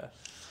that. Sultana.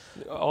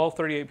 All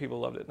 38 people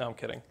loved it. No, I'm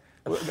kidding.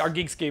 Our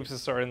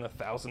Geekscapes are in the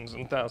thousands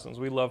and thousands.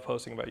 We love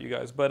posting about you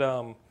guys. But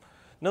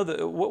no,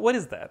 what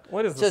is that?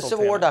 What is It's the a Sultana?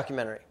 Civil War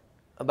documentary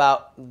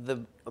about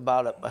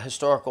a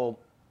historical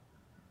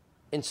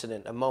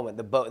incident, a moment.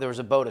 There was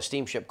a boat, a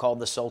steamship called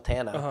the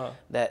Sultana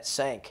that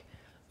sank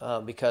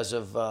because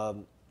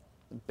of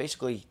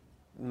basically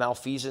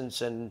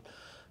malfeasance and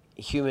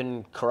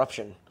human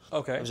corruption.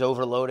 Okay. It was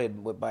overloaded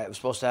it was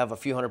supposed to have a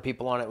few hundred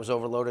people on it. It was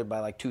overloaded by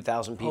like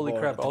 2,000 people. Holy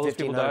crap, all those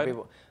people 1,500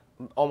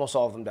 died? Almost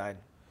all of them died.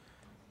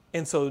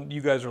 And so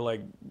you guys are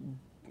like... And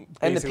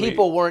the basically-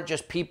 people weren't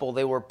just people;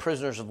 they were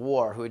prisoners of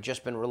war who had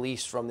just been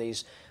released from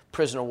these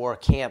prisoner of war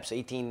camps,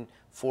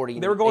 1840,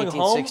 They were going home?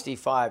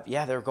 1865.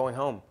 Yeah, they were going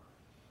home.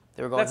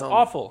 They were going That's home.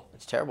 awful.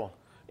 It's terrible.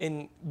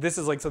 And this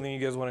is like something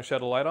you guys want to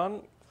shed a light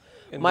on?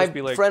 And My just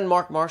be like, friend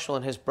Mark Marshall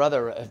and his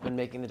brother have been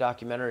making the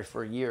documentary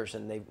for years,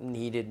 and they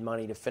needed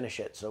money to finish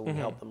it, so we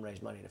helped them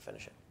raise money to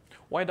finish it.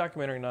 why a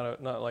documentary,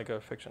 not like a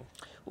fiction?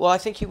 Well, I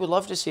think he would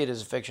love to see it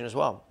as a fiction as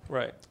well.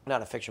 Right.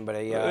 Not a fiction, but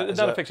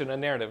Not a fiction, a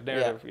narrative.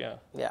 Yeah.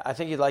 Yeah, I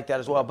think he'd like that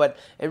as well. But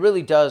it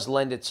really does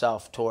lend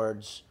itself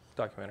towards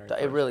Documentary.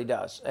 It really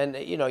does, and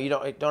you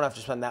don't have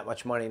to spend that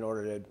much money in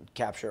order to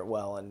capture it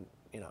well, and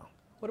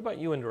What about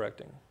you in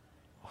directing?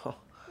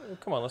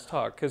 Come on, let's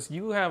talk. Because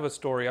you have a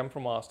story. I'm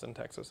from Austin,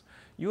 Texas.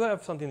 You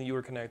have something that you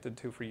were connected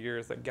to for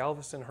years, that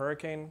Galveston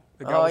hurricane.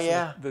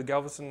 The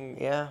Galveston.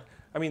 Yeah.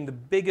 I mean, the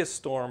biggest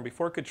storm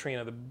before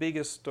Katrina.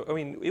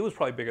 It was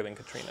probably bigger than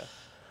Katrina.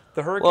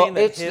 The hurricane Well,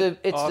 that hit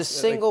it's the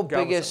single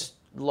Galveston. biggest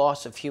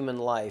loss of human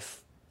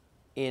life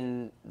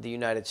in the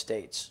United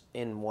States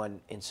in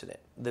one incident.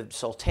 The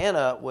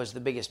Sultana was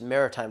the biggest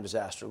maritime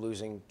disaster,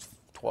 losing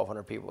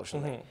 1,200 people or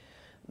something.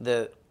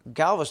 The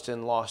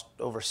Galveston lost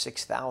over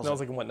 6,000. That was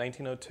like in what,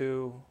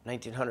 1902?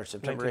 1900,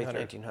 September 8th,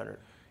 1900.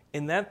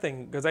 In that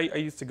thing, because I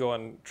used to go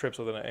on trips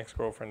with an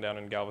ex-girlfriend down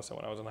in Galveston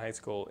when I was in high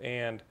school,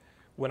 and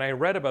when I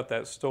read about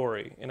that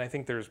story, and I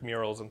think there's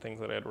murals and things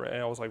that I had read,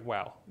 and I was like,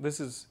 wow, this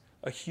is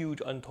a huge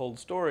untold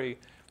story.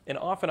 And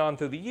off and on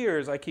through the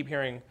years, I keep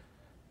hearing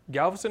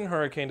Galveston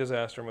hurricane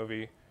disaster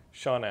movie,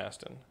 Sean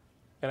Astin.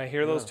 And I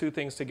hear those two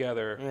things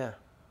together. Yeah.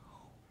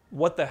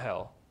 What the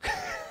hell?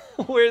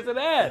 Where's it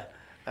at?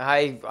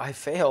 I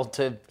failed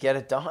to get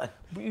it done.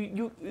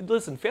 You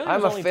listen, failure.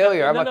 I'm a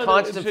failure. I'm a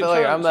constant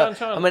failure.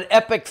 Sean, I'm an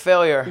epic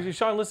failure.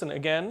 Sean, listen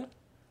again.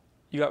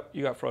 You got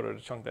Frodo to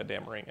chunk that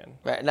damn ring in.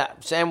 Right. Now,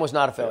 Sam was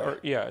not a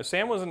failure.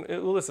 Sam wasn't.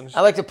 Listen.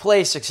 I like to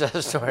play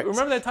success stories.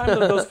 Remember that time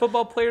those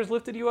football players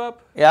lifted you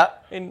up? Yeah.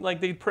 And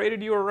like they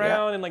paraded you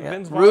around, and like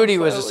Vince Vaughn. Rudy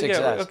was a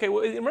success. Yeah, okay.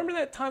 Well, remember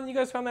that time you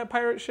guys found that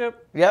pirate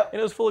ship? Yep. And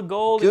it was full of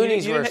gold.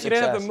 Goonies you were a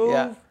didn't have to success. move.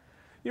 Yeah.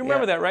 You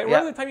remember that, right? Yeah.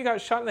 Remember the time you got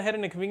shot in the head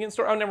in a convenience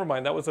store? Oh, never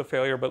mind. That was a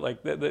failure. But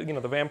like the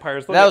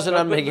vampires. That was an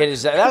unmitigated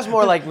disaster. That was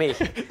more like me.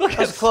 That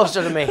was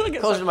closer to me.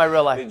 Closer to my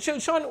real life.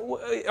 Sean,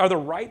 are the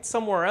rights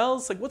somewhere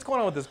else? Like, what's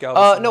going on with this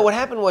Galveston? No, what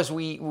happened was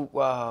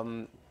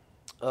Lynn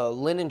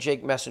and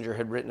Jake Messenger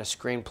had written a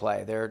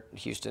screenplay. They're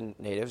Houston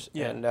natives,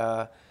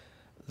 and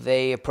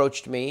they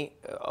approached me.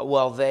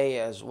 They,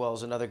 as well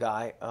as another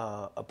guy,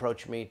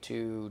 approached me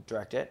to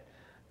direct it.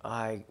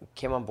 I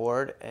came on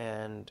board,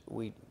 and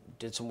we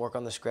did some work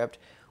on the script.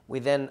 We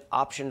then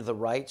optioned the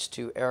rights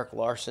to Eric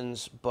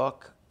Larson's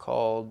book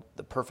called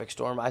The Perfect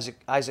Storm,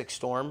 Isaac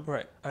Storm.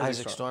 Right,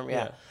 Isaac Storm,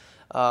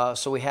 yeah.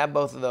 So we had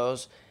both of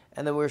those.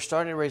 And then we were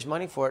starting to raise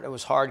money for it. It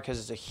was hard because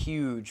it's a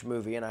huge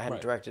movie, and I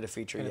hadn't directed a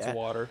feature yet. It's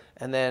water.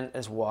 And then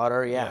it's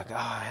water, yeah. God,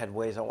 I had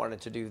ways I wanted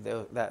to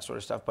do that sort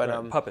of stuff.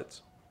 But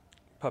puppets.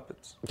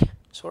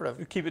 Sort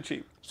of. Keep it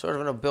cheap. Sort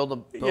of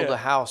build a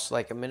house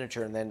like a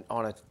miniature, and then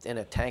in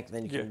a tank, and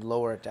then you can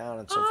lower it down.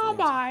 And so Oh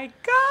my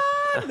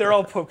God! They're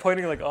all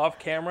pointing like off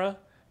camera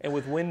and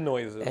with wind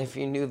noises. If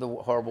you knew the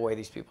horrible way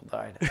these people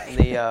died.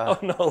 Oh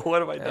no!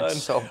 What have I done?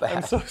 It's so bad.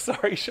 I'm so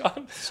sorry, Sean.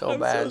 I'm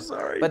so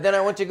sorry. But then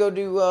I went to go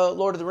do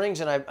Lord of the Rings,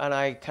 and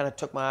I kind of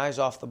took my eyes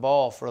off the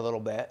ball for a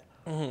little bit,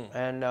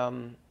 and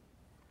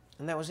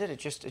that was it. It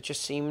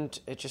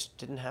just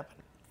didn't happen.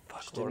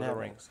 Fuck Lord of the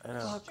Rings. I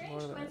know. Strange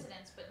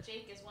coincidence, but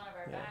Jake is one of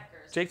our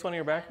backers. Jake's one of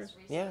your backers?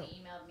 Recently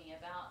emailed me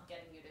about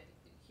getting you to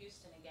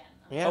Houston again.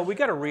 Yeah. Oh, we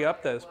got to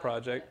re-up this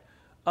project.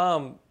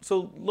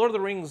 So Lord of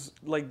the Rings,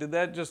 like, did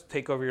that just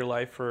take over your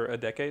life for a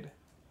decade?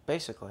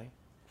 Basically.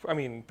 I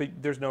mean, but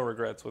there's no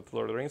regrets with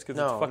Lord of the Rings because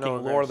it's No fucking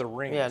regrets. Lord of the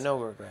Rings. Yeah, no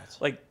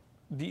regrets. Like,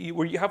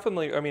 were you how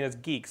familiar? I mean, as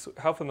geeks,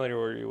 how familiar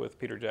were you with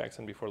Peter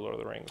Jackson before Lord of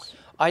the Rings?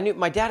 I knew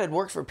my dad had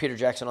worked for Peter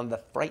Jackson on The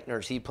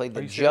Frighteners. He played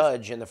the you serious?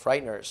 judge in The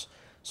Frighteners.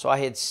 So I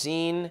had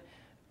seen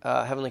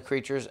Heavenly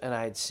Creatures, and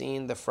I had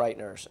seen The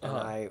Frighteners,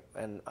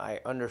 and I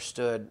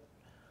understood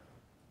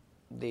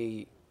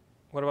the.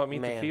 What about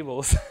Meet the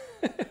Feebles?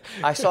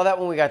 I saw that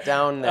when we got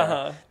down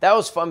there. That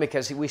was fun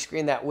because we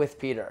screened that with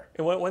Peter.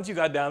 And once you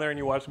got down there and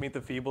you watched Meet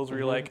the Feebles, were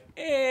you like,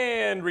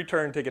 and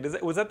return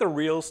ticket? Was that the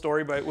real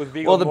story with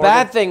Viggo? Well, the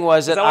bad thing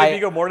was that why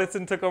Viggo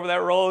Mortensen took over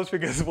that role? Is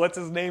because what's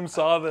his name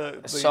saw Meet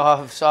the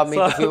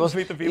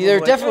Feebles. There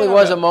definitely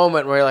was a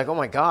moment where you're like, oh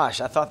my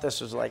gosh, I thought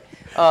this was like.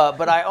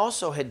 But I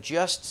also had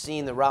just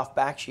seen the Ralph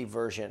Bakshi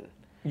version.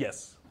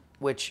 Yes.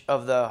 Which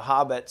of the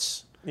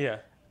Hobbits. Yeah.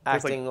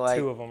 Acting like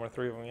 2 of them or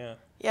 3 of them. Yeah.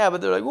 Yeah,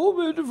 but they're like, oh,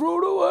 man,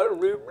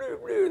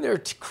 Frodo, and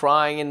they're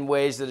crying in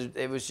ways that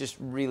it was just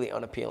really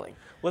unappealing.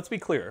 Let's be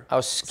clear. I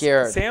was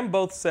scared. Sam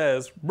both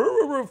says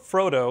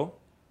Frodo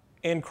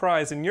and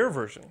cries in your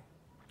version.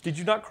 Did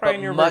you not cry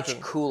in your version?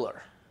 Much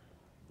cooler.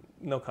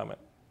 No comment.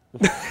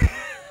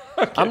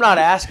 Okay. I'm not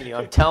asking you.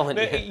 I'm telling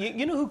you.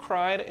 You know who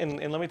cried?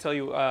 And let me tell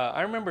you,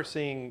 I remember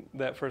seeing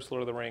that first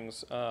Lord of the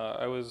Rings.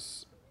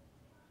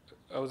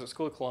 I was at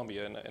school at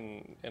Columbia,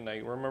 and I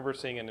remember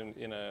seeing it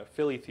in a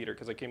Philly theater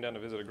because I came down to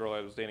visit a girl I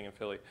was dating in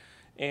Philly.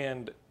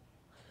 And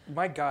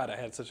my God, I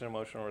had such an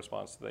emotional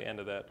response to the end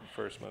of that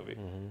first movie.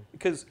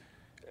 Because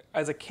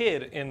as a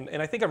kid,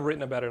 and I think I've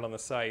written about it on the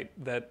site,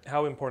 that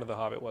how important The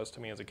Hobbit was to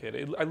me as a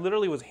kid. I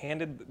literally was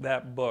handed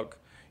that book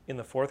in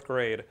the 4th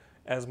grade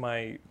as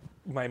my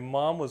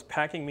mom was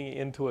packing me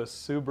into a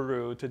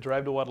Subaru to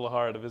drive to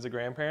Guadalajara to visit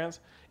grandparents,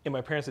 and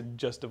my parents had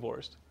just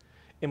divorced.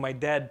 And my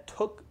dad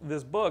took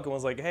this book and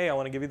was like, hey, I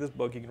want to give you this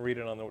book. You can read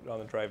it on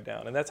the drive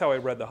down. And that's how I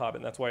read The Hobbit,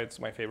 and that's why it's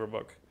my favorite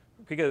book.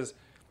 Because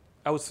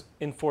I was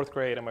in 4th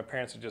grade, and my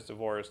parents had just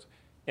divorced,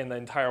 and the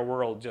entire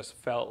world just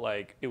felt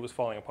like it was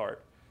falling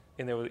apart.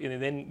 And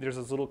then there's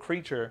this little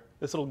creature,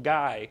 this little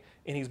guy,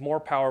 and he's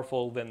more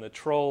powerful than the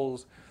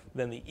trolls,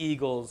 than the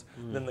eagles,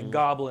 than the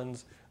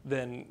goblins,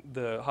 than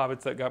the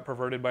hobbits that got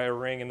perverted by a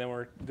ring and then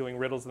were doing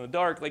riddles in the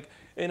dark, like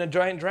in a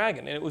giant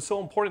dragon. And it was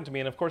so important to me,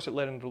 and of course it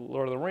led into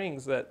Lord of the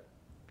Rings that,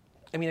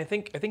 I mean, I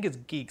think as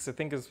geeks, I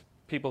think as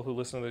people who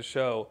listen to this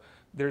show,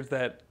 there's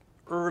that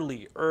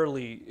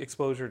early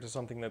exposure to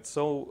something that's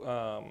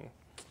so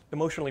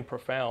emotionally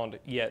profound,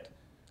 yet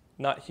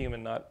not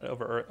human, not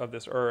of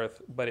this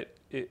earth, but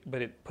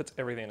it puts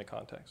everything into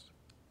context.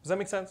 Does that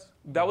make sense?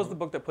 That was the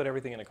book that put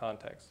everything into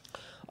context.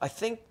 I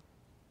think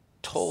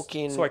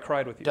Tolkien So I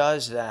cried with you.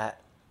 does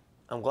that.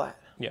 I'm glad.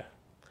 Yeah.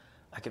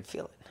 I could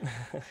feel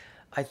it.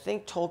 I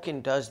think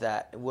Tolkien does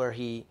that where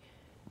he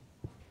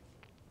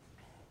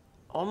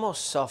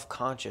almost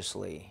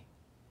self-consciously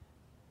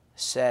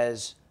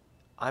says,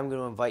 I'm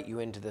going to invite you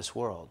into this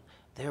world.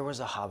 There was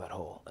a hobbit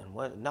hole,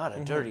 and not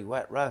a dirty,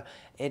 wet rug.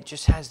 It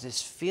just has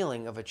this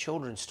feeling of a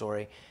children's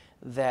story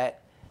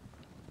that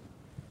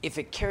if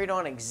it carried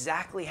on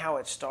exactly how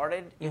it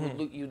started,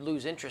 you'd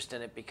lose interest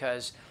in it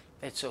because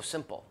it's so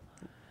simple.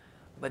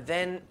 But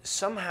then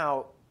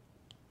somehow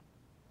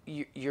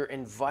you're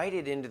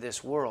invited into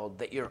this world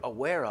that you're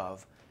aware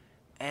of,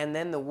 and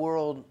then the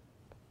world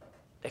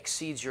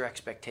exceeds your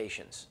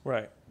expectations.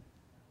 Right.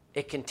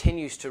 It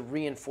continues to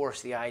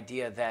reinforce the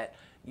idea that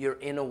you're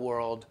in a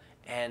world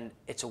and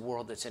it's a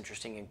world that's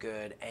interesting and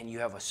good, and you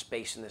have a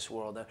space in this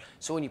world.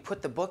 So when you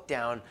put the book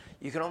down,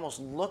 you can almost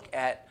look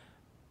at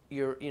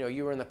you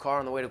were in the car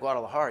on the way to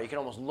Guadalajara. You can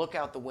almost look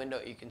out the window,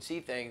 you can see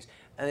things,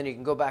 and then you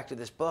can go back to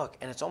this book,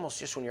 and it's almost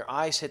just when your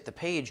eyes hit the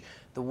page,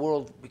 the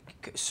world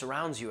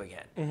surrounds you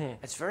again.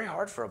 It's very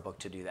hard for a book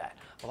to do that.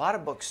 A lot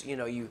of books,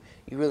 you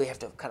really have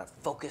to kind of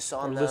focus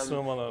on them. Listen to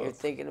them You're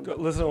thinking about,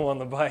 listen to them on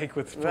the bike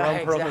with Ron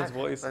right, Perlman's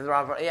exactly. voice.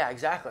 Yeah,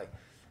 exactly.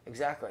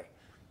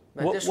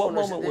 But What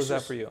moment was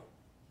that for you?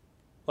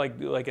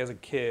 Like as a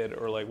kid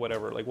or like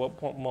whatever? Like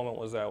what moment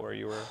was that where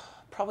you were?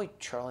 Probably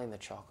Charlie and the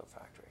Chocolate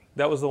Factory.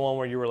 That was the one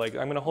where you were like,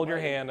 I'm going to hold your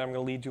hand, I'm going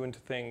to lead you into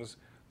things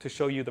to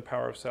show you the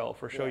power of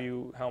self or show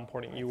you how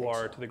important you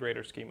are to the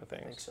greater scheme of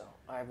things. I think so.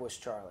 I was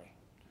Charlie.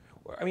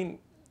 I mean,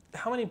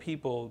 how many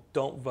people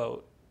don't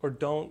vote or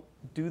don't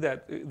do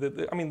that?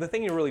 The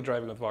thing you're really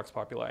driving with Vox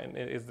Populi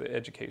is the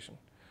education,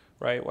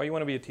 right? Why you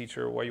want to be a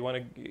teacher, why you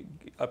want to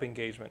up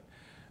engagement.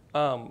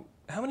 How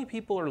many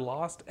people are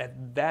lost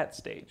at that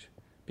stage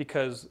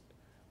because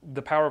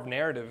the power of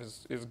narrative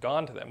is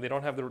gone to them? They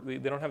don't have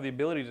the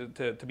ability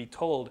to be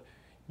told,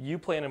 you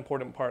play an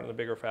important part in the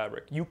bigger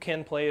fabric. You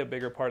can play a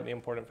bigger part in the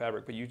important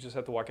fabric, but you just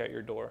have to walk out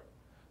your door.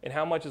 And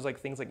how much is like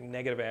things like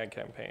negative ad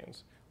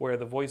campaigns where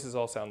the voices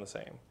all sound the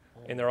same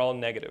and they're all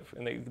negative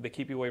and they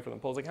keep you away from the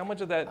polls? Like how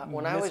much of that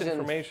when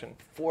misinformation? I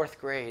was in 4th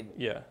grade,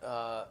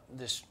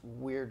 this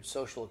weird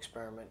social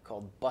experiment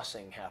called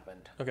busing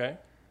happened. Okay.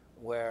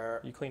 Where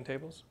you clean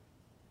tables?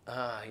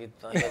 You'd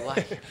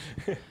like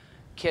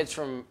kids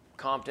from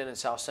Compton and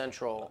South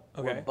Central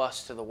were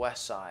bused to the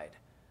West Side,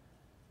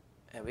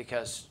 and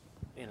because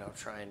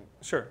try and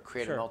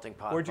create a melting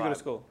pot. Where'd you go to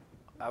school?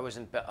 I was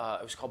in.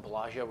 It was called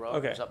Bellagio Road.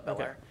 Okay. It was up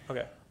Bel Air.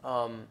 Okay.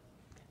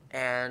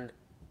 And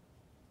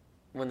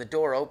when the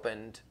door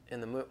opened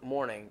in the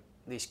morning,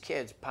 these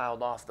kids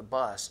piled off the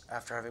bus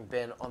after having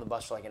been on the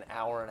bus for like an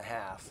hour and a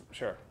half.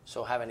 Sure.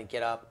 So having to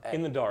get up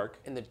in the dark.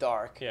 In the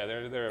dark. Yeah,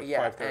 they're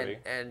at 5:30.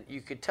 And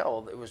you could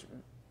tell it was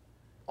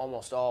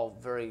almost all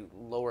very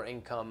lower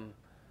income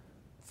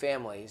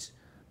families,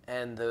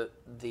 and the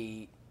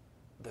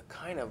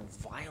kind of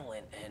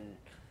violent and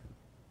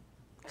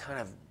kind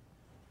of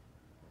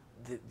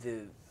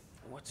the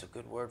what's a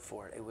good word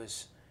for it? It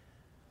was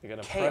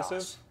chaos.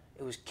 Oppressive?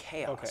 It was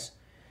chaos. Okay.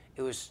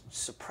 It was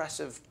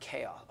oppressive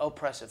chaos.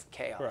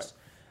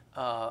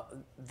 Right.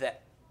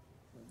 That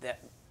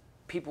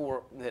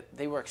people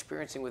they were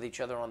experiencing with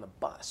each other on the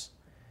bus,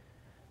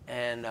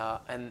 and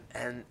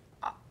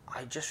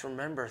I just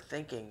remember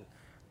thinking,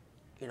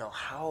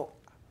 how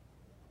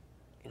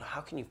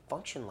can you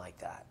function like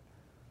that?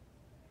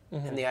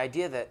 Mm-hmm. And the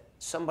idea that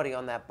somebody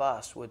on that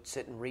bus would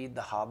sit and read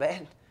The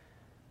Hobbit,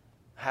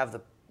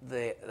 have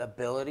the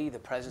ability, the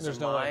presence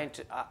of mind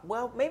to,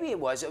 well, maybe it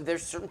was.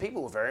 There's certain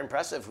people who are very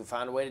impressive who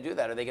found a way to do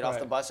that, or they get off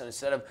the bus and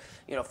instead of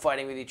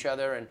fighting with each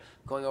other and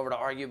going over to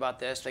argue about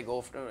this, they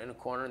go in a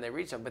corner and they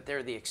read something. But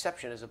they're the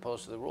exception as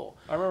opposed to the rule.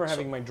 I remember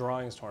having my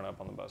drawings torn up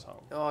on the bus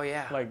home. Oh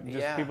yeah, like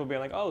just people being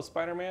like, "Oh,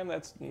 Spider-Man,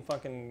 that's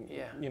fucking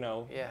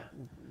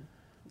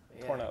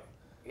torn up."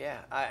 Yeah,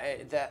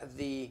 as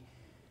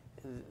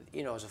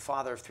a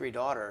father of 3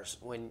 daughters,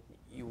 when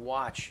you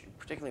watch,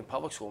 particularly in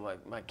public school,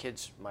 my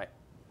kids, my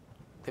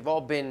they've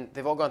all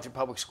gone through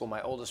public school.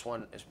 My oldest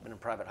one has been in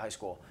private high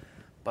school,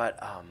 but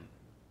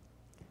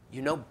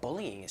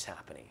bullying is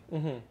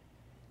happening,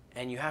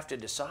 and you have to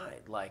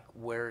decide like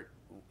where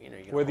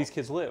these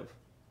kids live.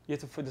 You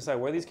have to decide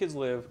where these kids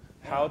live,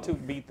 how to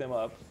beat them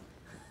up,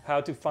 how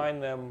to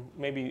find them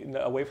maybe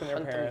away from their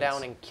parents. Hunt them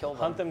down and kill them.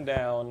 Hunt them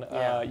down.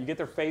 Yeah. You get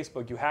their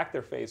Facebook. You hack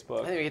their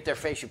Facebook. I think you get their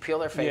face. You peel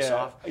their face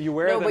off. You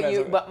wear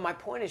them. But my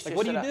point is like, just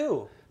what do you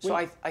do? So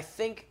I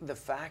think the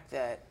fact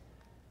that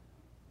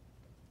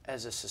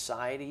as a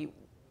society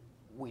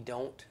we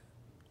don't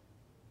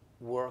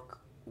work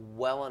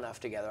well enough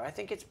together. I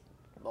think it's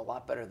a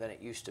lot better than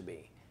it used to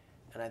be,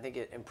 and I think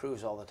it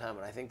improves all the time.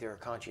 And I think there are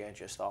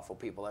conscientious, thoughtful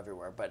people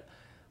everywhere.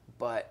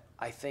 But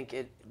I think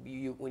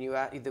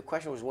the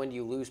question was, when do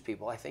you lose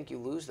people? I think you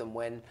lose them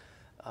when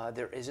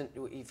there isn't.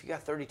 If you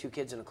got 32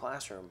 kids in a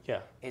classroom,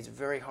 it's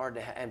very hard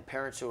to. And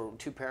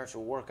two parents are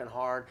working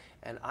hard.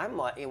 And I'm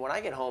like, when I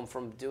get home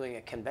from doing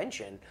a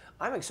convention,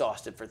 I'm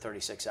exhausted for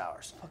 36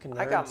 hours. Fucking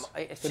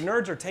nerds. The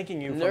nerds are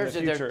taking you from the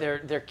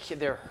future.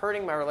 They're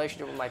hurting my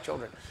relationship with my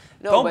children.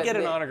 No, Don't get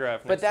an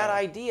autograph. But that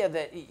idea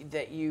that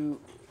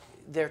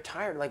they're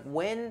tired. Like,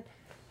 when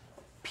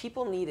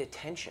people need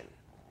attention.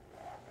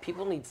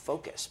 People need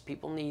focus.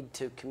 People need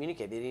to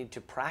communicate. They need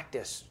to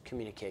practice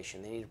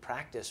communication. They need to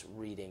practice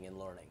reading and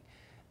learning.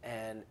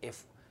 And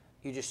if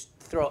you just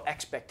throw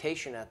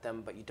expectation at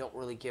them, but you don't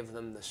really give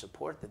them the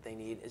support that they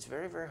need, it's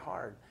very, very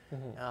hard.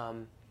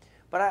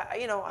 But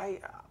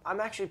I'm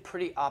actually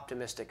pretty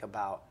optimistic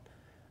about.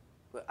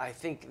 I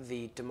think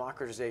the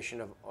democratization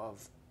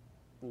of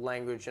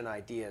language and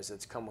ideas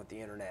that's come with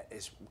the internet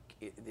is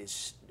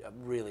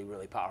really,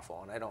 really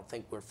powerful. And I don't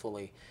think we're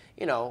fully,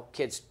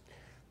 kids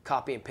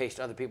copy and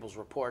paste other people's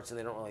reports, and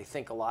they don't really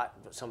think a lot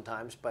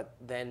sometimes. But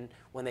then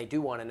when they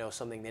do want to know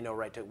something, they know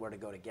where to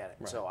go to get it.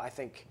 Right. So I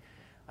think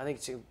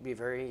it's going to be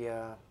very,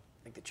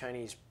 like the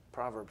Chinese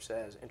proverb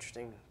says,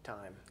 interesting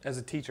time. As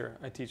a teacher,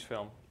 I teach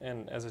film,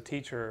 and as a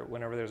teacher,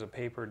 whenever there's a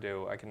paper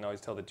due, I can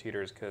always tell the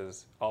cheaters,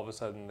 because all of a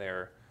sudden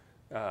their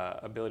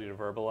ability to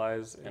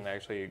verbalize and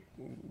actually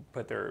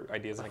put their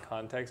ideas in a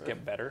context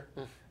get better.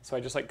 So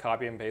I just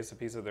copy and paste a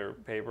piece of their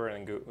paper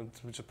and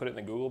just put it in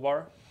the Google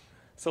bar.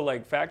 So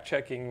fact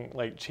checking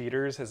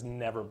cheaters has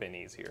never been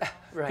easier,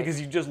 right? Because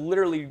you just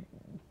literally,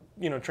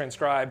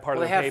 transcribe part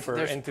of the paper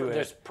into it.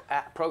 There's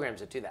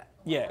programs that do that.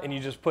 Yeah, and you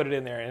just put it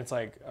in there, and it's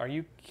like, are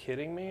you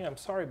kidding me? I'm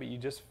sorry, but you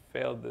just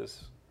failed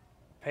this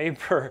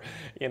paper.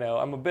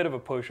 I'm a bit of a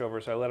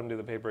pushover, so I let them do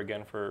the paper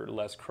again for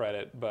less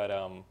credit. But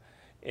I'm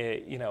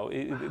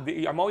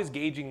always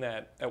gauging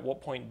that. At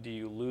what point do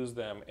you lose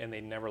them and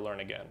they never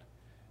learn again?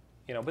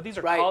 But these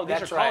are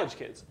college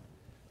kids.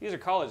 These are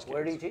college kids.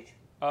 Where do you teach?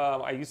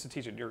 I used to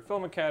teach at New York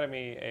Film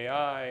Academy,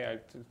 AI.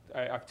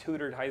 I've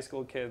tutored high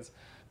school kids,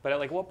 but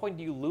at what point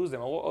do you lose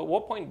them? At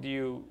what point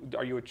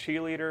are you a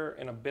cheerleader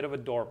and a bit of a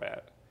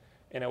doormat?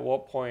 And at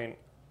what point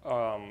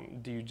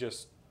do you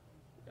just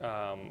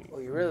well,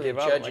 you're really a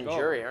judge and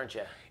jury, aren't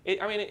you?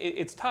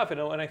 It's tough, and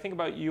I think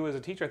about you as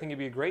a teacher. I think you'd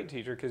be a great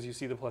teacher because you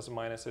see the plus and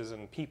minuses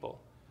in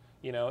people,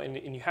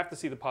 and you have to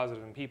see the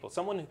positive in people.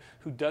 Someone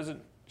who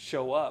doesn't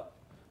show up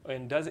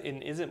and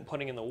isn't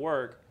putting in the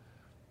work,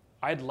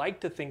 I'd like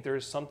to think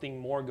there's something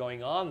more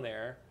going on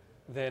there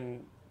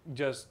than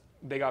just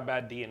they got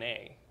bad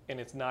DNA and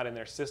it's not in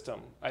their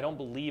system. I don't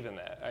believe in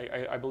that.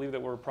 I believe that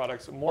we're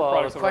products of our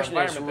environment. The question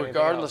is,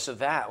 regardless of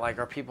that,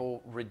 are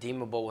people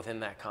redeemable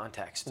within that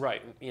context?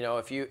 Right.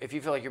 If you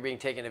feel like you're being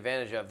taken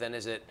advantage of, then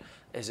is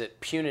it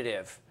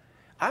punitive?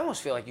 I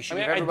almost feel like you should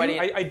give everybody.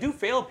 I do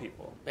fail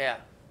people. Yeah.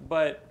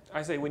 But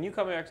I say, when you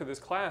come back to this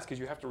class, because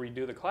you have to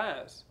redo the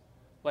class,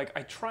 I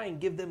try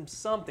and give them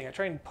something. I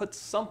try and put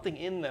something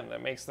in them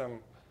that makes them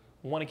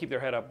want to keep their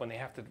head up when they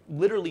have to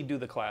literally do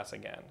the class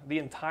again. The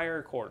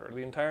entire quarter,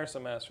 the entire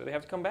semester, they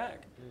have to come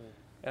back.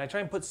 And I try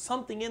and put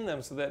something in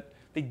them so that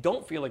they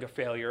don't feel like a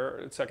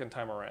failure the second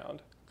time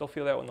around. They'll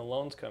feel that when the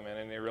loans come in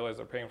and they realize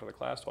they're paying for the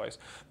class twice.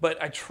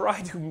 But I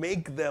try to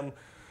make them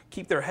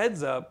keep their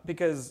heads up,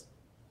 because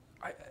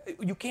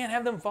you can't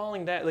have them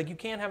falling down. You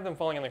can't have them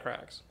falling in the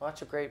cracks. Well,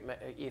 that's a great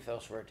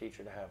ethos for a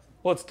teacher to have.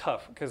 Well, it's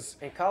tough because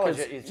in college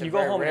it's you a go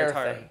very home rare and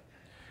you're tired. thing.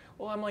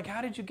 Well, I'm like,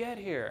 how did you get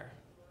here?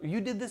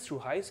 You did this through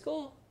high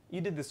school? You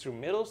did this through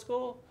middle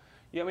school?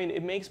 Yeah,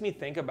 it makes me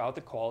think about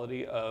the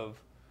quality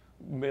of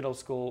middle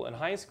school and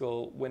high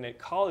school when at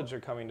college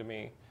they're coming to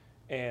me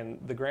and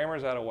the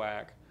grammar's out of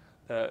whack.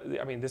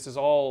 This is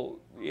all,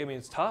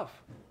 it's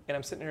tough. And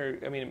I'm sitting here,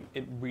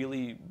 it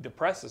really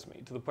depresses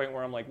me to the point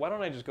where I'm like, why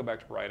don't I just go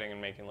back to writing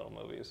and making little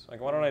movies?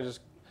 Why don't I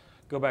just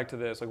go back to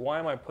this? Why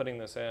am I putting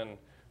this in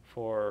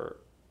for,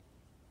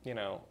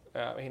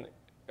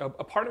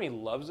 a part of me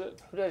loves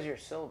it. Who does your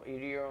syllabus? You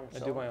do your own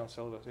syllabus? I do my own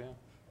syllabus,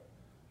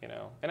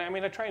 yeah. And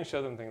I try and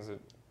show them things that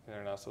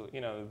they're not so,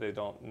 they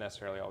don't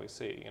necessarily always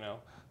see,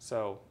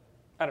 So,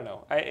 I don't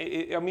know.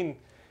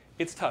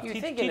 it's tough. You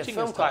think in a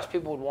film class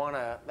people would want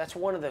to, that's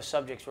one of the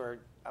subjects where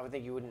I would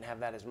think you wouldn't have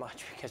that as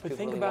much because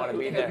people really want to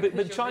be there.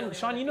 But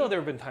Sean, you know there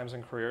have been times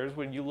in careers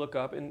when you look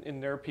up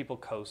and there are people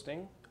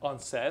coasting on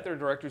set. There are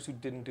directors who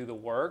didn't do the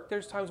work.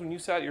 There's times when you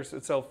sat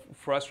yourself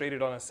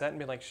frustrated on a set and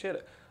be like,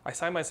 shit, I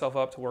signed myself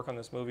up to work on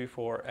this movie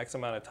for X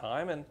amount of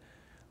time, and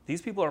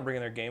these people aren't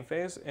bringing their game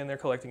face, and they're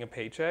collecting a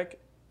paycheck.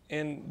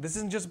 And this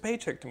isn't just a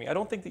paycheck to me. I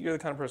don't think that you're the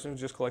kind of person who's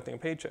just collecting a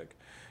paycheck.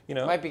 You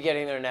know, might be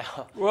getting there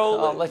now.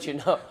 Well, I'll let you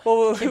know.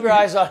 Well, keep your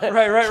eyes on it.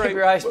 Right. Keep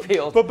your eyes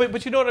peeled.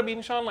 But you know what I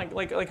mean, Sean?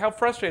 Like how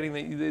frustrating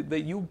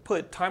that you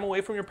put time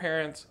away from your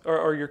parents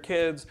or your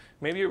kids,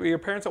 maybe your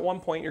parents at one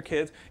point, your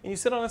kids, and you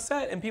sit on a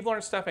set and people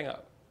aren't stepping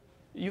up.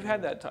 You've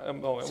had that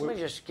moment. Somebody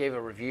just gave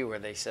a review where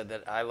they said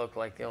that I look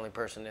like the only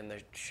person in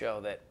the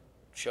show that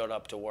showed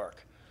up to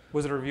work.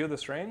 Was it a review of The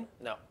Strain?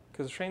 No.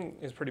 Because The Strain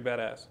is pretty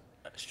badass.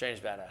 Strain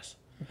is badass.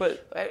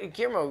 But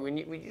Guillermo, when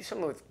you do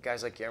something with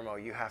guys like Guillermo,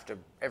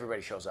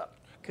 everybody shows up.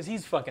 Because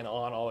he's fucking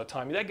on all the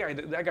time. That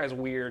guy's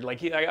weird.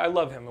 Like I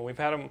love him, and we've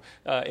had him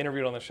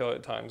interviewed on the show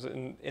at times,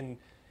 and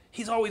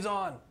he's always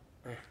on.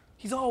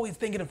 He's always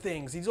thinking of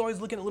things. He's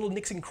always looking at little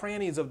nicks and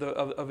crannies of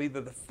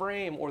either the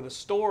frame or the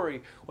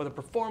story or the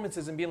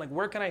performances, and being like,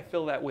 where can I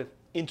fill that with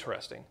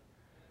interesting,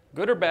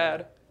 good or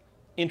bad,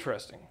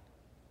 interesting.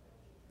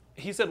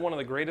 He said one of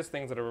the greatest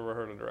things that I've ever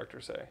heard a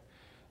director say.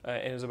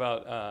 And it was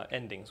about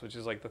endings, which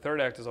is like the third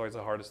act is always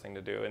the hardest thing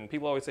to do. And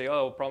people always say,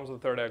 oh, problems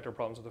with the third act or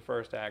problems with the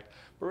first act.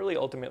 But really,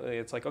 ultimately,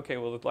 it's like, okay,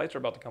 well, the lights are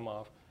about to come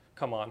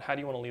on. How do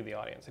you want to leave the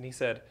audience? And he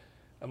said,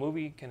 a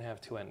movie can have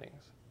two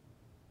endings,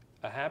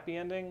 a happy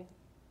ending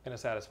and a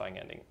satisfying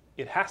ending.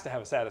 It has to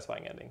have a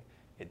satisfying ending.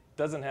 It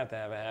doesn't have to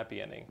have a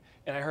happy ending.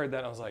 And I heard that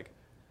and I was like,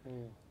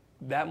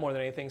 that more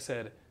than anything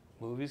said,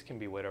 movies can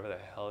be whatever the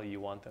hell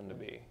you want them to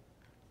be.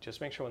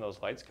 Just make sure when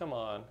those lights come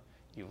on,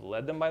 you've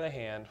led them by the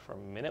hand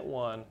from minute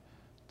 1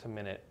 to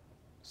minute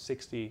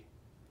 60,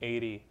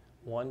 80,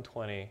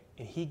 120,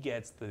 and he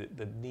gets the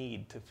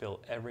need to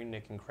fill every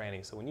nick and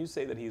cranny. So when you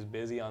say that he's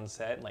busy on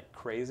set and like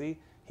crazy,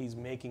 he's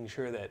making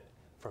sure that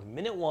from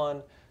minute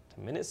 1 to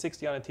minute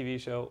 60 on a TV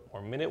show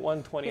or minute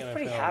 120 on a film.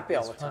 He's pretty happy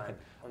all the time.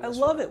 I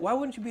love it. Why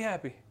wouldn't you be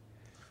happy?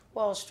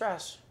 Well,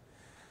 stress.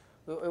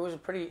 It was a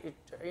pretty,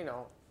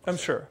 I'm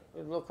sure.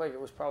 It looked like it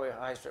was probably a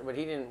high stress, but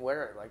he didn't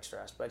wear it like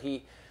stress. But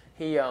I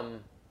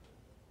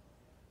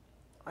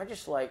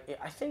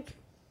think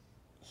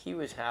he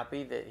was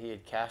happy that he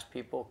had cast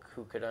people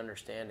who could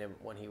understand him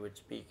when he would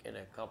speak in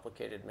a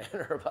complicated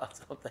manner about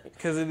something.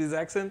 Because of his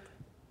accent?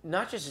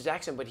 Not just his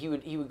accent, but he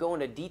would go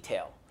into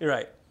detail. You're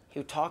right. He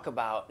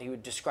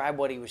would describe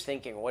what he was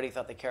thinking, or what he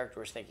thought the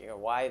character was thinking, or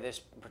why this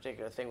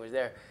particular thing was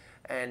there.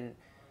 And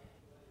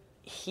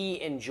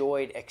he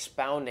enjoyed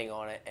expounding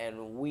on it,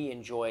 and we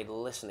enjoyed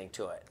listening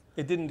to it.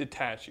 It didn't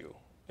detach you.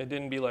 It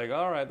didn't be like,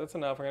 all right, that's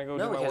enough. I'm going to go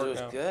do my work now. No,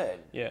 because it was good.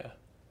 Yeah.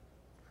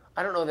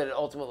 I don't know that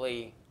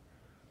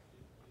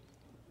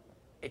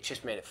it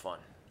just made it fun.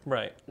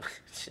 Right. It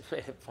just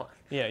made it fun.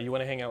 Yeah, you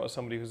want to hang out with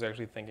somebody who's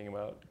actually thinking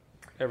about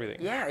everything.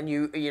 Yeah, and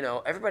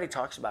everybody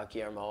talks about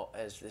Guillermo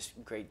as this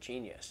great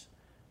genius.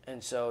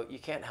 And so you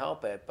can't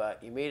help it,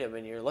 but you meet him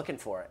and you're looking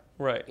for it.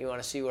 Right. You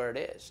want to see where it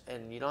is,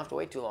 and you don't have to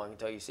wait too long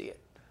until you see it.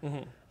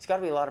 Mm-hmm. It's got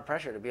to be a lot of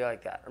pressure to be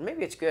like that. Or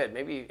maybe it's good.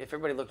 Maybe if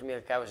everybody looked at me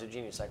like I was a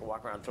genius, I could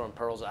walk around throwing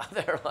pearls out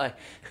there. Like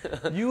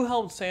You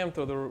helped Sam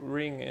throw the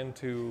ring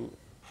into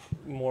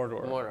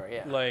Mordor. Mordor,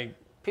 yeah. Like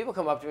people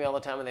come up to me all the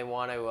time and they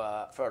want to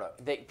Frodo.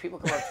 People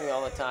come up to me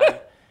all the time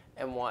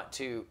and want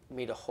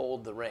me to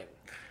hold the ring.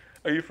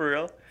 Are you for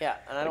real? Yeah,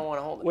 and I don't want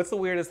to hold it. What's the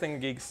weirdest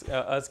thing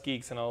us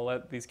geeks, and I'll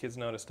let these kids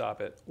know to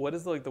stop it. What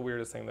is the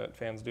weirdest thing that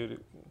fans do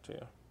to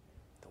you?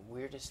 The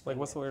weirdest thing. Like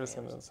what's the weirdest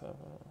thing that's happened?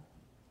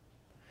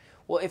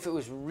 Well, if it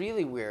was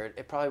really weird,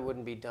 it probably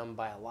wouldn't be done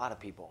by a lot of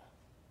people.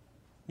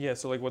 Yeah,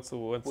 so like what's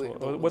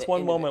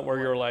one moment where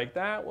you're like,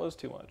 that was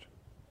too much?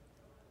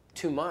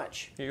 Too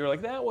much? You're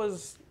like, that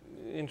was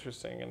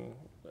interesting and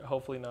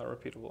hopefully not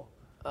repeatable.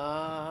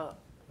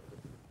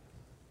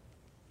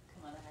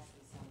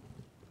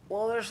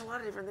 Well, there's a lot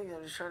of different things.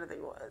 I'm just trying to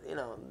think.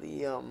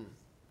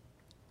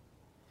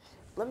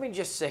 Let me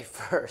just say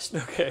first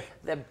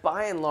that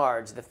by and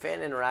large, the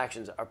fan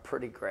interactions are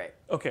pretty great.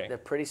 Okay. They're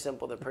pretty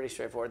simple. They're pretty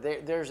straightforward.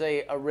 There's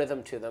a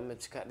rhythm to them.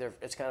 It's kind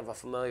of a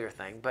familiar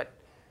thing. But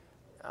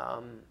I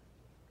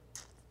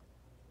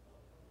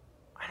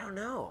don't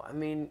know. I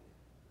mean,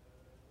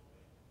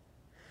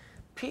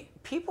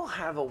 people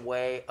have a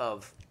way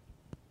of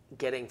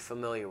getting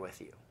familiar with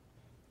you,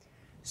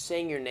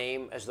 saying your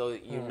name as though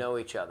you know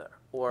each other,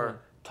 or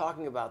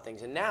talking about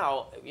things. And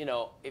now,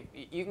 if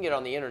you can get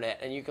on the internet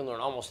and you can learn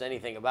almost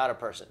anything about a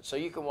person. So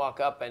you can walk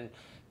up and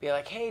be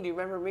like, hey, do you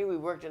remember me? We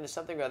worked into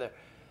something or other.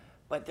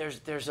 But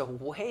there's a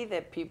way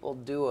that people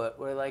do it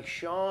where like,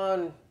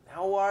 Sean,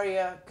 how are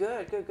you?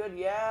 Good.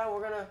 Yeah,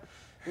 we're going to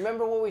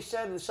remember what we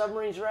said, the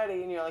submarine's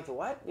ready. And you're like,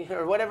 what?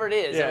 Or whatever it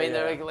is. Yeah, I mean,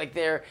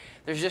 they're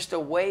there's just a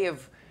way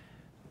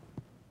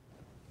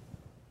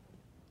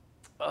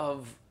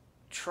of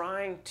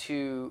trying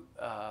to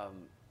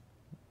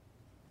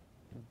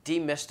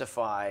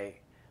demystify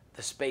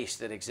the space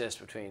that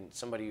exists between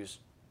somebody who's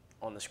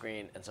on the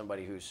screen and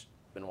somebody who's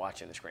been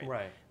watching the screen.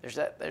 Right. There's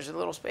a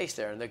little space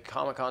there, and the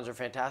Comic-Cons are a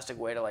fantastic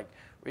way to like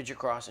reach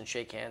across and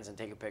shake hands and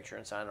take a picture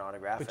and sign an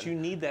autograph. But you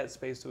need that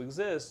space to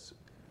exist,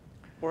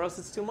 or else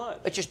it's too much.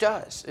 It just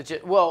does.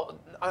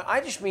 Well,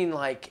 I just mean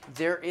like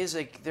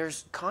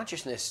there's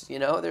consciousness, you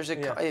know.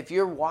 If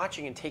you're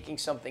watching and taking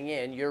something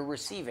in, you're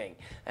receiving,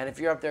 and if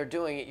you're up there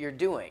doing it, you're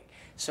doing.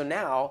 So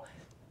now,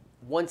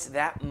 once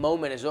that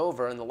moment is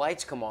over and the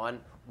lights come on,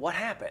 what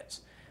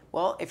happens?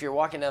 Well, if you're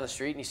walking down the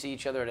street and you see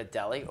each other at a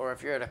deli, or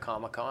if you're at a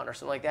Comic-Con or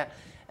something like that,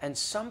 and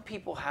some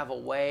people have a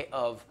way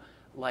of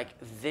like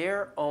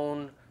their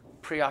own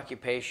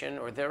preoccupation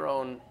or their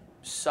own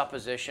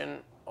supposition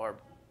or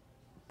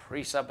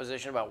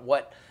presupposition about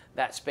what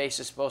that space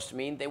is supposed to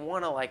mean. They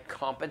want to like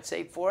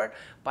compensate for it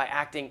by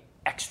acting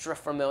extra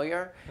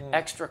familiar,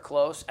 extra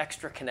close,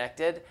 extra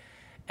connected,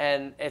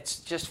 and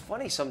it's just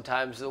funny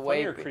sometimes the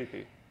way. Funny or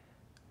creepy?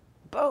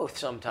 Both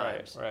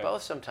sometimes. Right.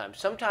 Both sometimes.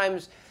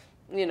 Sometimes,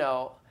 you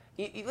know.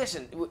 You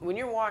listen, when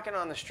you're walking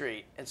on the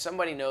street and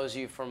somebody knows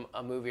you from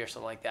a movie or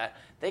something like that,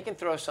 they can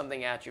throw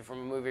something at you from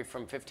a movie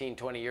from 15,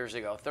 20 years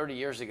ago, 30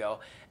 years ago,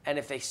 and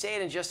if they say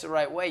it in just the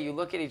right way, you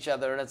look at each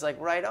other and it's like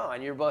right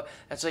on.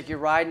 It's like you're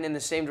riding in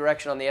the same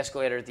direction on the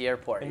escalator at the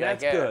airport. And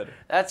that's good.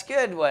 That's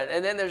good.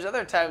 And then there's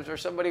other times where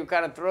somebody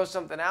kind of throws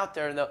something out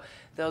there and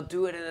they'll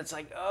do it and it's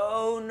like,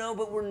 oh no,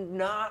 but we're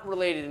not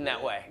related in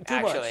that way.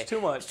 Too much. It's too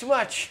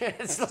much.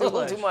 It's a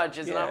little too much.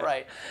 It's not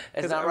right.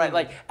 It's not right.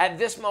 Like at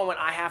this moment,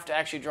 I have to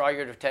actually draw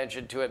your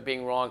attention to it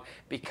being wrong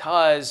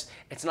because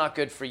it's not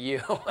good for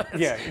you.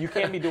 Yeah, you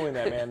can't be doing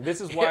that, man.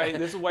 This is why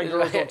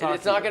girls don't talk.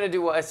 It's not going to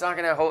do well. It's not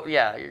going to hold.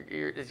 Yeah,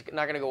 it's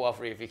not going to go well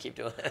for you if you keep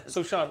doing this.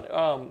 So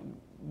Sean,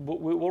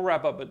 we'll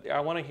wrap up, but I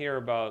want to hear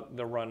about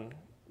the running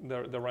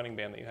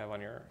band that you have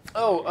on your.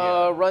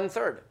 Run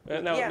Third.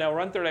 Now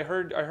Run Third. I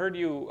heard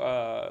you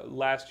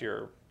last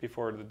year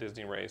before the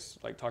Disney race,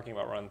 like talking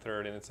about Run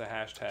Third, and it's a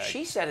hashtag.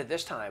 She said it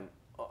this time.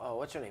 Oh,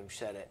 what's her name?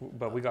 Said it.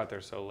 But we got there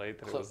so late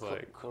that it was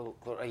like.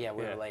 Yeah,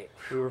 we were late.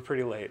 We were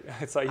pretty late.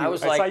 I saw you. I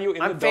saw you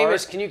in I'm the dark.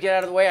 Famous. Can you get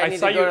out of the way? I need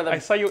to go to the. I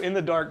saw you in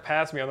the dark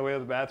past me on the way to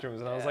the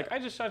bathrooms, and I was like, I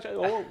just shot you.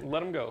 Oh,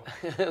 let him go.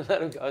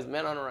 Let him go. I was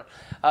men on a run.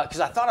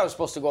 Because I thought I was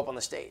supposed to go up on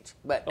the stage,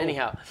 but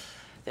anyhow,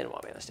 they didn't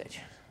want me on the stage.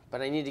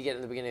 But I need to get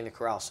in the beginning of the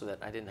corral so that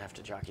I didn't have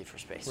to jockey for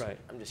space. Right.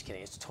 I'm just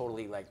kidding. It's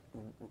totally like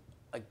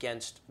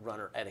against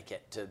runner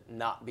etiquette to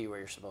not be where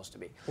you're supposed to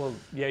be. Well,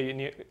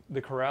 yeah,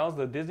 the corrals,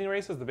 the Disney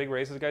races, the big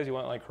races, guys, you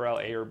want like corral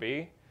A or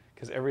B,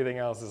 because everything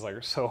else is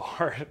like so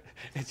hard.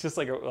 It's just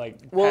like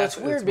it's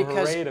weird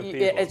because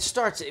it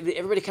starts.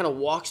 Everybody kind of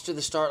walks to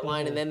the start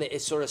line, and then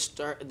it sort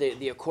of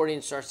the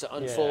accordion starts to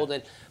unfold. Yeah.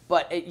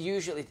 But it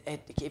usually,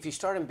 if you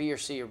start in B or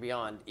C or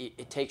beyond,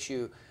 it takes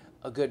you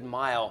a good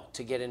mile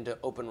to get into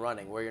open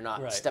running where you're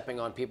not stepping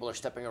on people or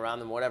stepping around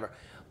them, whatever.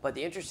 But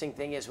the interesting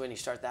thing is when you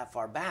start that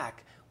far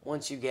back,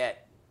 once you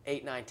get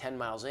 8, 9, 10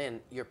 miles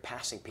in, you're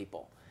passing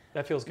people.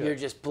 That feels good. You're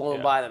just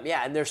blowing by them.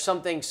 Yeah, and there's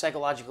something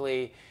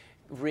psychologically,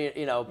 Yeah,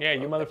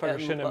 you motherfucker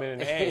shouldn't have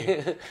been in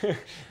A.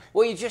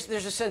 Well,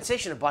 there's a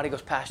sensation, a body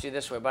goes past you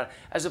this way, but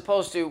as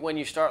opposed to when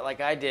you start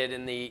like I did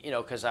in the,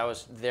 because I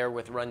was there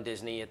with Run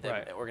Disney at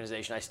the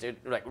organization, I stood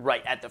like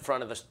right at the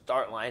front of the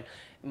start line.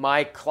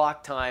 My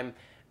clock time,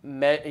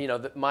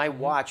 my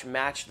watch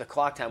matched the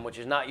clock time, which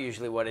is not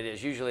usually what it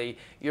is. Usually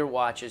your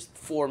watch is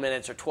 4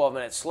 minutes or 12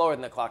 minutes slower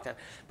than the clock time.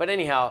 But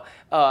anyhow,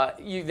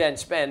 you then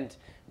spend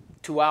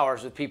 2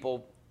 hours with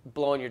people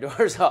blowing your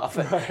doors off.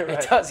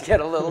 It does get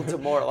a little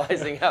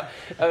demoralizing.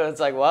 It's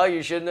like, well,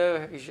 you shouldn't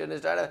have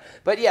started.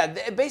 But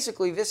yeah,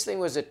 basically this thing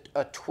was a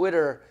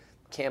Twitter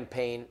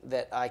campaign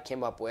that I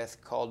came up with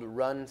called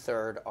Run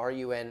Third,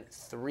 RUN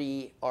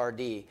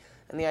 3RD.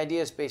 And the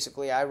idea is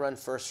basically I run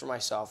first for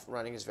myself.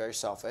 Running is very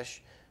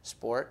selfish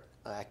sport,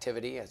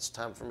 activity. It's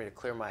time for me to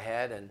clear my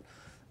head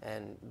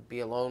and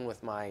be alone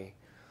with my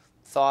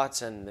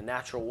thoughts and the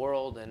natural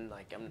world and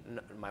like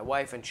my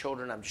wife and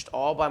children. I'm just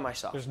all by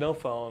myself. There's no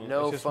phone.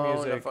 No it's just phone.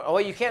 music. No phone. Oh,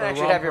 you can't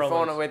actually have your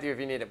phone with you if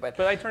you need it. But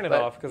I turn it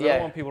off because I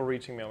don't want people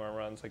reaching me on my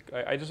runs. Like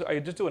I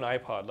just do an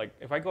iPod. Like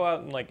if I go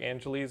out in like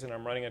Angeles and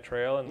I'm running a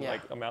trail and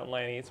like a mountain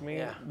lion eats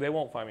me, they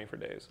won't find me for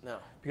days. No.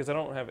 Because I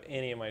don't have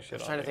any of my shit on.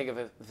 I was trying to think of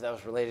if that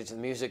was related to the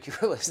music you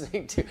were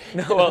listening to.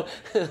 No,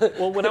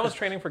 well, when I was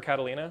training for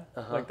Catalina,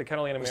 like the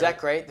Catalina Marathon. Was that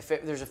great?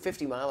 There's a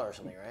 50-miler or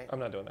something, right? I'm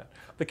not doing that.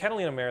 The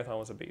Catalina Marathon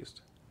was a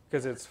beast.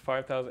 Because it's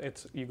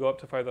 5,000. You go up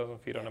to 5,000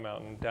 feet on a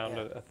mountain, down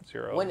to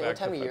 0. What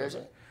time of year is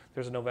it?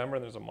 There's a November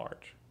and there's a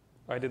March.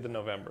 I did the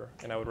November,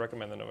 and I would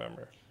recommend the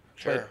November.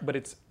 Sure. But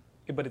it's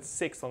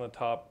 6th on the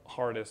top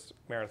hardest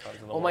marathons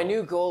in the world. My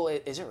new goal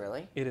is it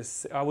really? It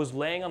is. I was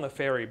laying on the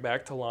ferry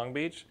back to Long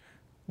Beach,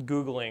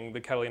 Googling the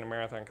Catalina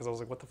Marathon because I was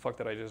like, "What the fuck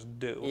did I just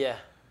do?" Yeah.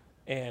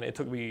 And it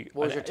took me.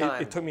 What was your time?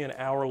 It took me an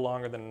hour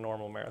longer than a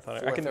normal marathon.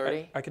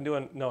 4:30? I can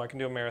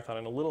do a marathon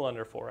in a little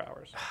under 4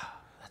 hours.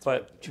 That's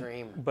my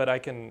dream.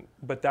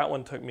 But that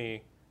one took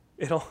me.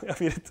 It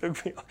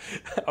took me.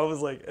 I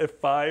was like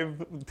at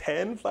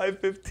 5:10,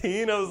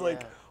 5:15. I was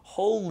like,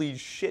 holy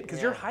shit,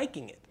 because you're Yeah.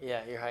 hiking it.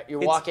 Yeah, you're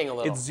walking a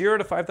little. It's 0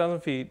 to 5,000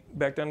 feet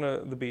back down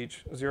to the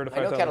beach. 0 to 5,000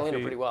 feet. I know Catalina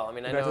pretty well. I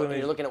mean, I back to know the beach.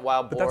 you're looking at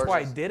wild But boars. that's why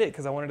I did it,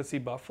 because I wanted to see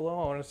buffalo.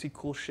 I wanted to see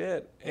cool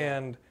shit.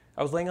 And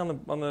I was laying on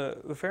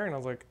the ferry, and I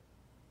was like,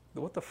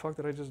 what the fuck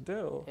did I just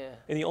do? Yeah.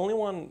 And the only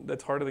one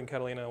that's harder than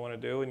Catalina I want to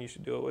do, and you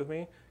should do it with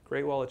me,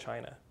 Great Wall of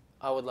China.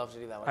 I would love to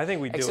do that one. I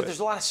think we do Except it. there's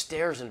a lot of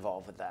stairs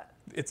involved with that.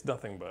 It's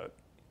nothing but.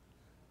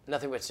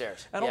 Nothing but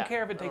stairs. I don't Yeah.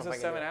 care if it I don't takes know us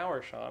if I can do 7 it.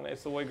 hours, Sean.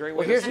 It's the way great way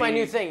Well, to here's see. my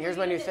new thing. Here's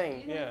my new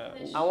thing. Yeah.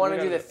 I want to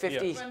do the gotta-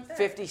 50, yeah.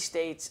 50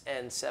 states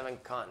and 7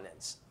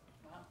 continents.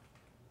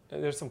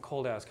 There's some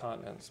cold ass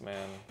continents,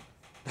 man.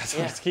 That's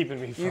Yeah. what's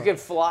keeping me from. You can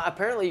fly.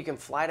 Apparently, you can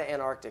fly to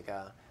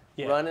Antarctica,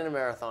 Yeah. run in a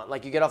marathon.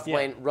 Like you get off the Yeah.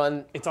 plane,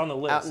 run. It's on the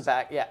Out list. and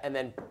back, yeah, and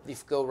then you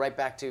go right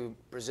back to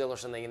Brazil or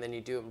something, and then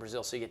you do it in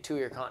Brazil. So you get 2 of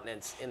your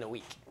continents in a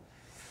week.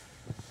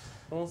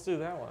 Well, let's do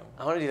that one.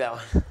 I want to do that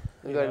one.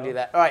 I'm going to go ahead and do know?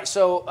 that. All right,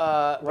 so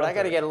but I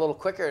got to through get a little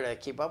quicker to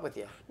keep up with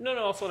you. No,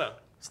 I'll slow down.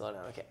 Slow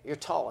down, okay. You're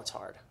tall. It's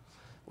hard.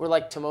 We're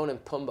like Timon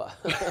and Pumbaa.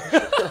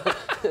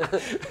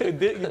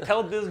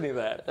 Tell Disney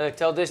that.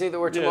 Tell Disney that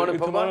we're Timon and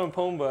Pumbaa. Timon and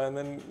Pumbaa, and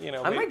then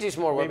I might do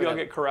some more Maybe I'll work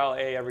with get Corral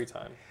A every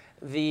time.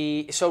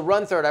 So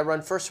run third. I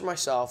run first for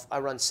myself. I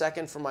run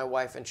second for my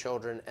wife and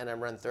children, and I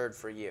run third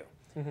for you.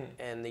 Mm-hmm.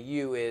 And the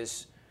U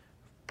is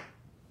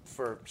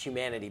for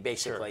humanity,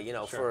 basically.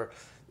 Sure, For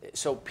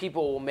so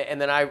people will,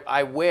 and then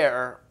I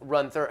wear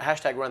run third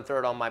 #run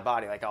third on my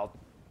body. Like I'll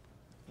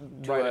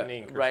Write it in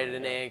ink. write it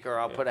in ink, or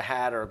I'll put a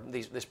hat or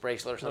this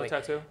bracelet or something.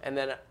 tattoo? And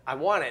then I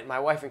want it. My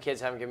wife and kids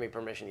haven't given me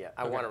permission yet.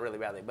 I want it really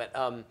badly, but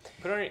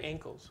Put it on your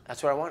ankles.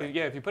 that's what I want.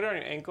 Yeah, if you put it on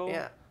your ankle.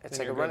 Yeah, it's then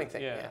like a you're running good.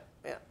 thing. Yeah.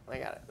 Yeah, I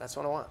got it. That's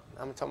what I want.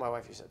 I'm gonna tell my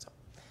wife you said so.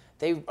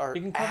 They are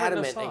You can cover it in a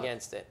adamant sock.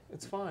 against it.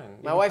 It's fine.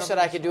 You My can wife cover said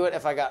it I in could do it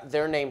if I got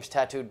their names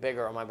tattooed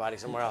bigger on my body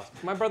somewhere else.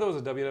 My brother was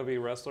a WWE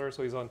wrestler,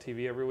 so he's on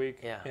TV every week.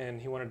 Yeah. And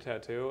he wanted a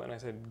tattoo, and I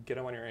said, get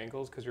them on your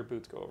ankles because your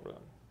boots go over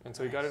them. And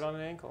so he got it on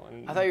an ankle.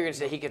 And I thought you were gonna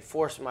say he could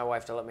force my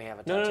wife to let me have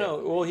a tattoo. No.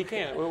 Well, he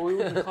can't. We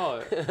wouldn't call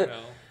it. You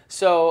know.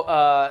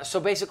 So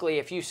basically,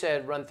 if you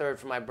said run third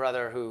for my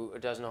brother who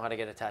doesn't know how to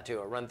get a tattoo,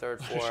 or run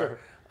third for, Sure.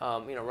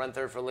 run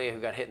third for Leah who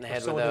got hit in the head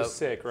with someone a who's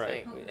sick,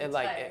 right. thing. And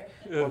like,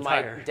 Tired. or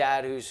my Tired.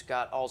 dad who's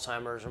got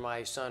Alzheimer's, or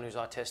my son who's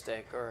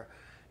autistic, or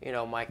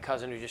my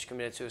cousin who just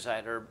committed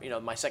suicide, or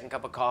my second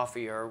cup of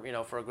coffee, or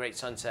for a great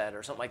sunset,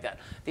 or something like that.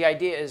 The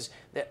idea is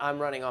that I'm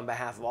running on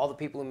behalf of all the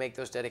people who make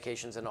those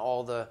dedications and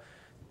all the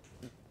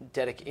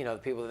the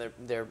people that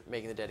they're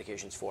making the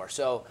dedications for.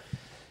 So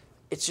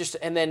it's just,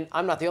 and then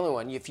I'm not the only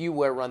one. If you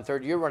wear Run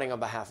Third, you're running on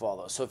behalf of all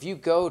those. So if you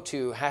go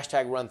to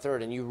 #Run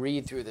Third and you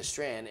read through the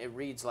strand, it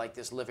reads like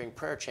this living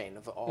prayer chain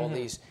of all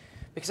these,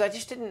 because I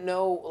just didn't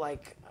know,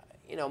 like,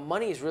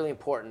 money is really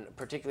important,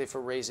 particularly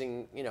for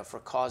raising, for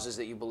causes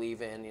that you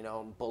believe in,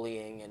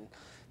 bullying,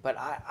 but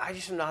I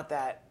just am not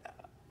that.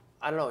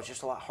 I don't know, it's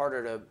just a lot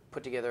harder to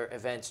put together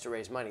events to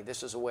raise money.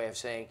 This is a way of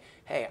saying,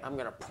 hey, I'm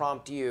going to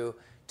prompt you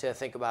to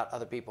think about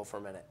other people for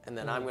a minute. And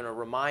then I'm going to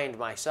remind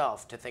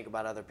myself to think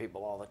about other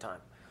people all the time.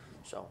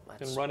 So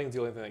that's... And running's the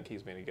only thing that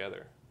keeps me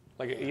together.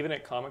 Like, even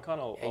at Comic-Con,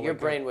 I'll your like,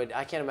 brain would...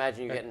 I can't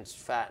imagine you getting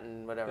fat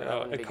and whatever. That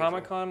wouldn't be at good for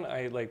you.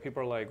 Comic-Con,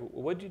 people are like,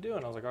 what'd you do?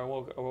 And I was like, I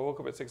woke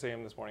up at 6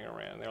 a.m. this morning and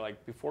ran. They're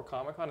like, before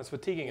Comic-Con, as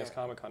fatiguing as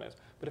Comic-Con is.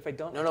 But if I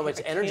don't... No, but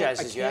it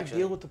energizes you, I can't actually.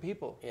 deal with the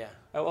people. Yeah.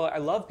 I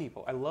love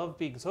people. I love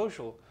being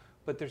social.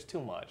 But there's too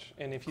much.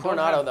 And if you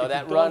Coronado, though, if you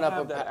that don't run up,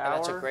 have that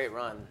that's a hour- great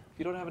run. If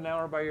you don't have an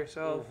hour by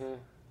yourself,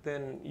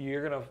 then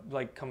you're gonna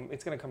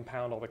it's gonna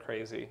compound all the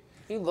crazy.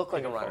 You look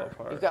like a You're gonna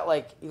fall runner.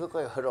 apart. You look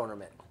like a hood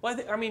ornament. Well,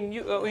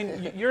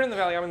 you're in the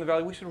valley. I'm in the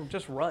valley. We should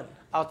just run.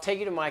 I'll take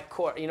you to my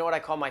court. You know what I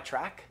call my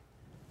track?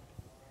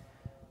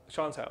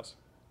 Sean's house.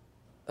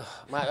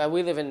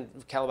 We live in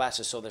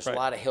Calabasas, so there's Right. a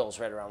lot of hills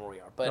right around where we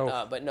are. But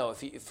Oh. but no,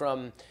 if you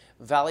from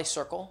Valley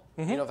Circle,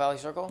 you know Valley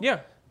Circle? Yeah.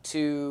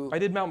 To I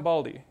did Mount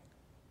Baldy.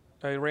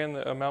 I ran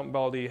the Mount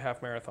Baldy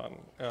half marathon.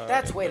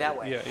 That's way that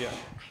way. Yeah.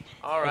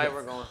 All right,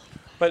 we're going.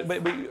 But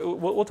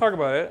we'll talk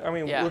about it. I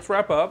mean, Yeah. let's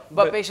wrap up.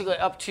 But basically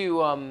up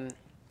to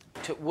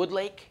Wood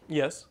Lake.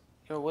 Yes,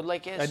 You know where Wood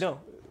Lake is? I know.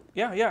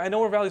 Yeah, I know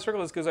where Valley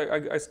Circle is because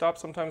I stop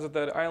sometimes at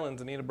the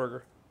islands and eat a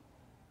burger.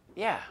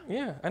 Yeah.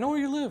 Yeah, I know where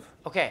you live.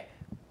 Okay.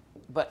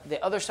 But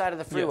the other side of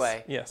the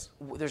freeway, Yes.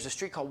 there's a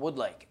street called Wood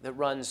Lake that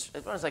runs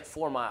like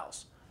 4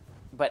 miles.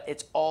 But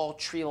it's all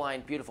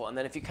tree-lined, beautiful. And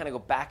then if you kind of go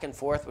back and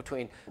forth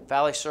between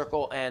Valley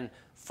Circle and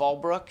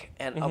Fallbrook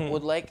and up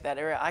Wood Lake, that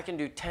area, I can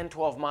do 10,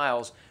 12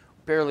 miles,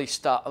 barely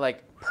stop,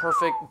 like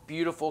perfect,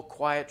 beautiful,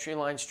 quiet,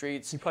 tree-lined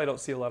streets. You probably don't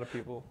see a lot of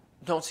people.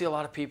 Don't see a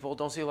lot of people,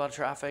 don't see a lot of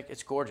traffic.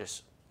 It's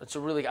gorgeous. It's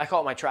I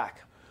call it my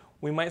track.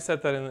 We might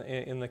set that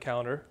in the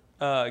calendar.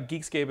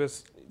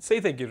 Geekscapists, say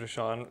thank you to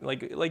Sean.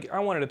 Like I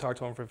wanted to talk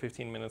to him for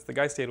 15 minutes. The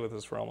guy stayed with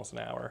us for almost an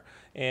hour,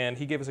 and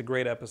he gave us a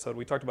great episode.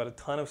 We talked about a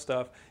ton of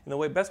stuff. And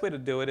the best way to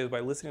do it is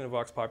by listening to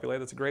Vox Populi.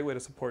 That's a great way to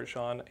support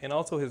Sean, and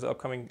also his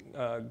upcoming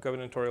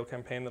gubernatorial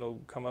campaign that'll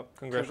come up.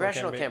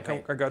 Congressional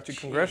campaign. I got you. Jeez.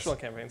 Congressional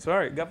campaign.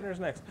 Sorry, governor's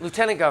next.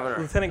 Lieutenant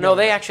Governor. No,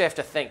 they actually have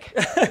to think.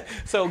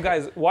 So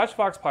guys, watch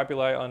Vox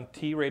Populi on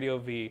T Radio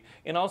V,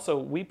 and also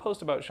we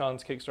post about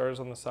Sean's Kickstarters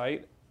on the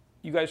site.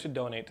 You guys should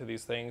donate to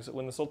these things.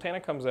 When the Sultana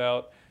comes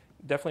out,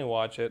 definitely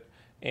watch it.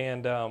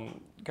 And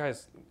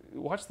guys,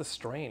 watch The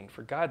Strain,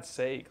 for God's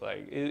sake.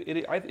 Like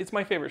it's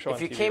my favorite show on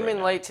TV. If you came right in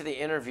now. late to the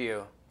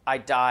interview, I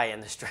die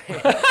in The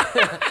Strain.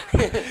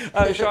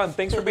 Sean,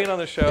 thanks for being on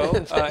the show.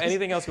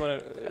 Anything else you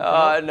want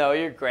to? No,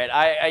 you're great.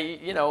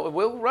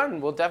 We'll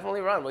run. We'll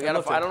definitely run. I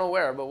don't know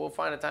where, but we'll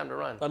find a time to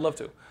run. I'd love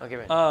to. Okay,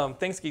 man.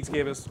 Thanks,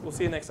 Geekscapists. We'll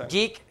see you next time.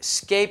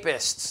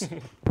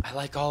 Geekscapists. I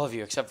like all of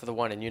you except for the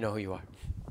one, and you know who you are.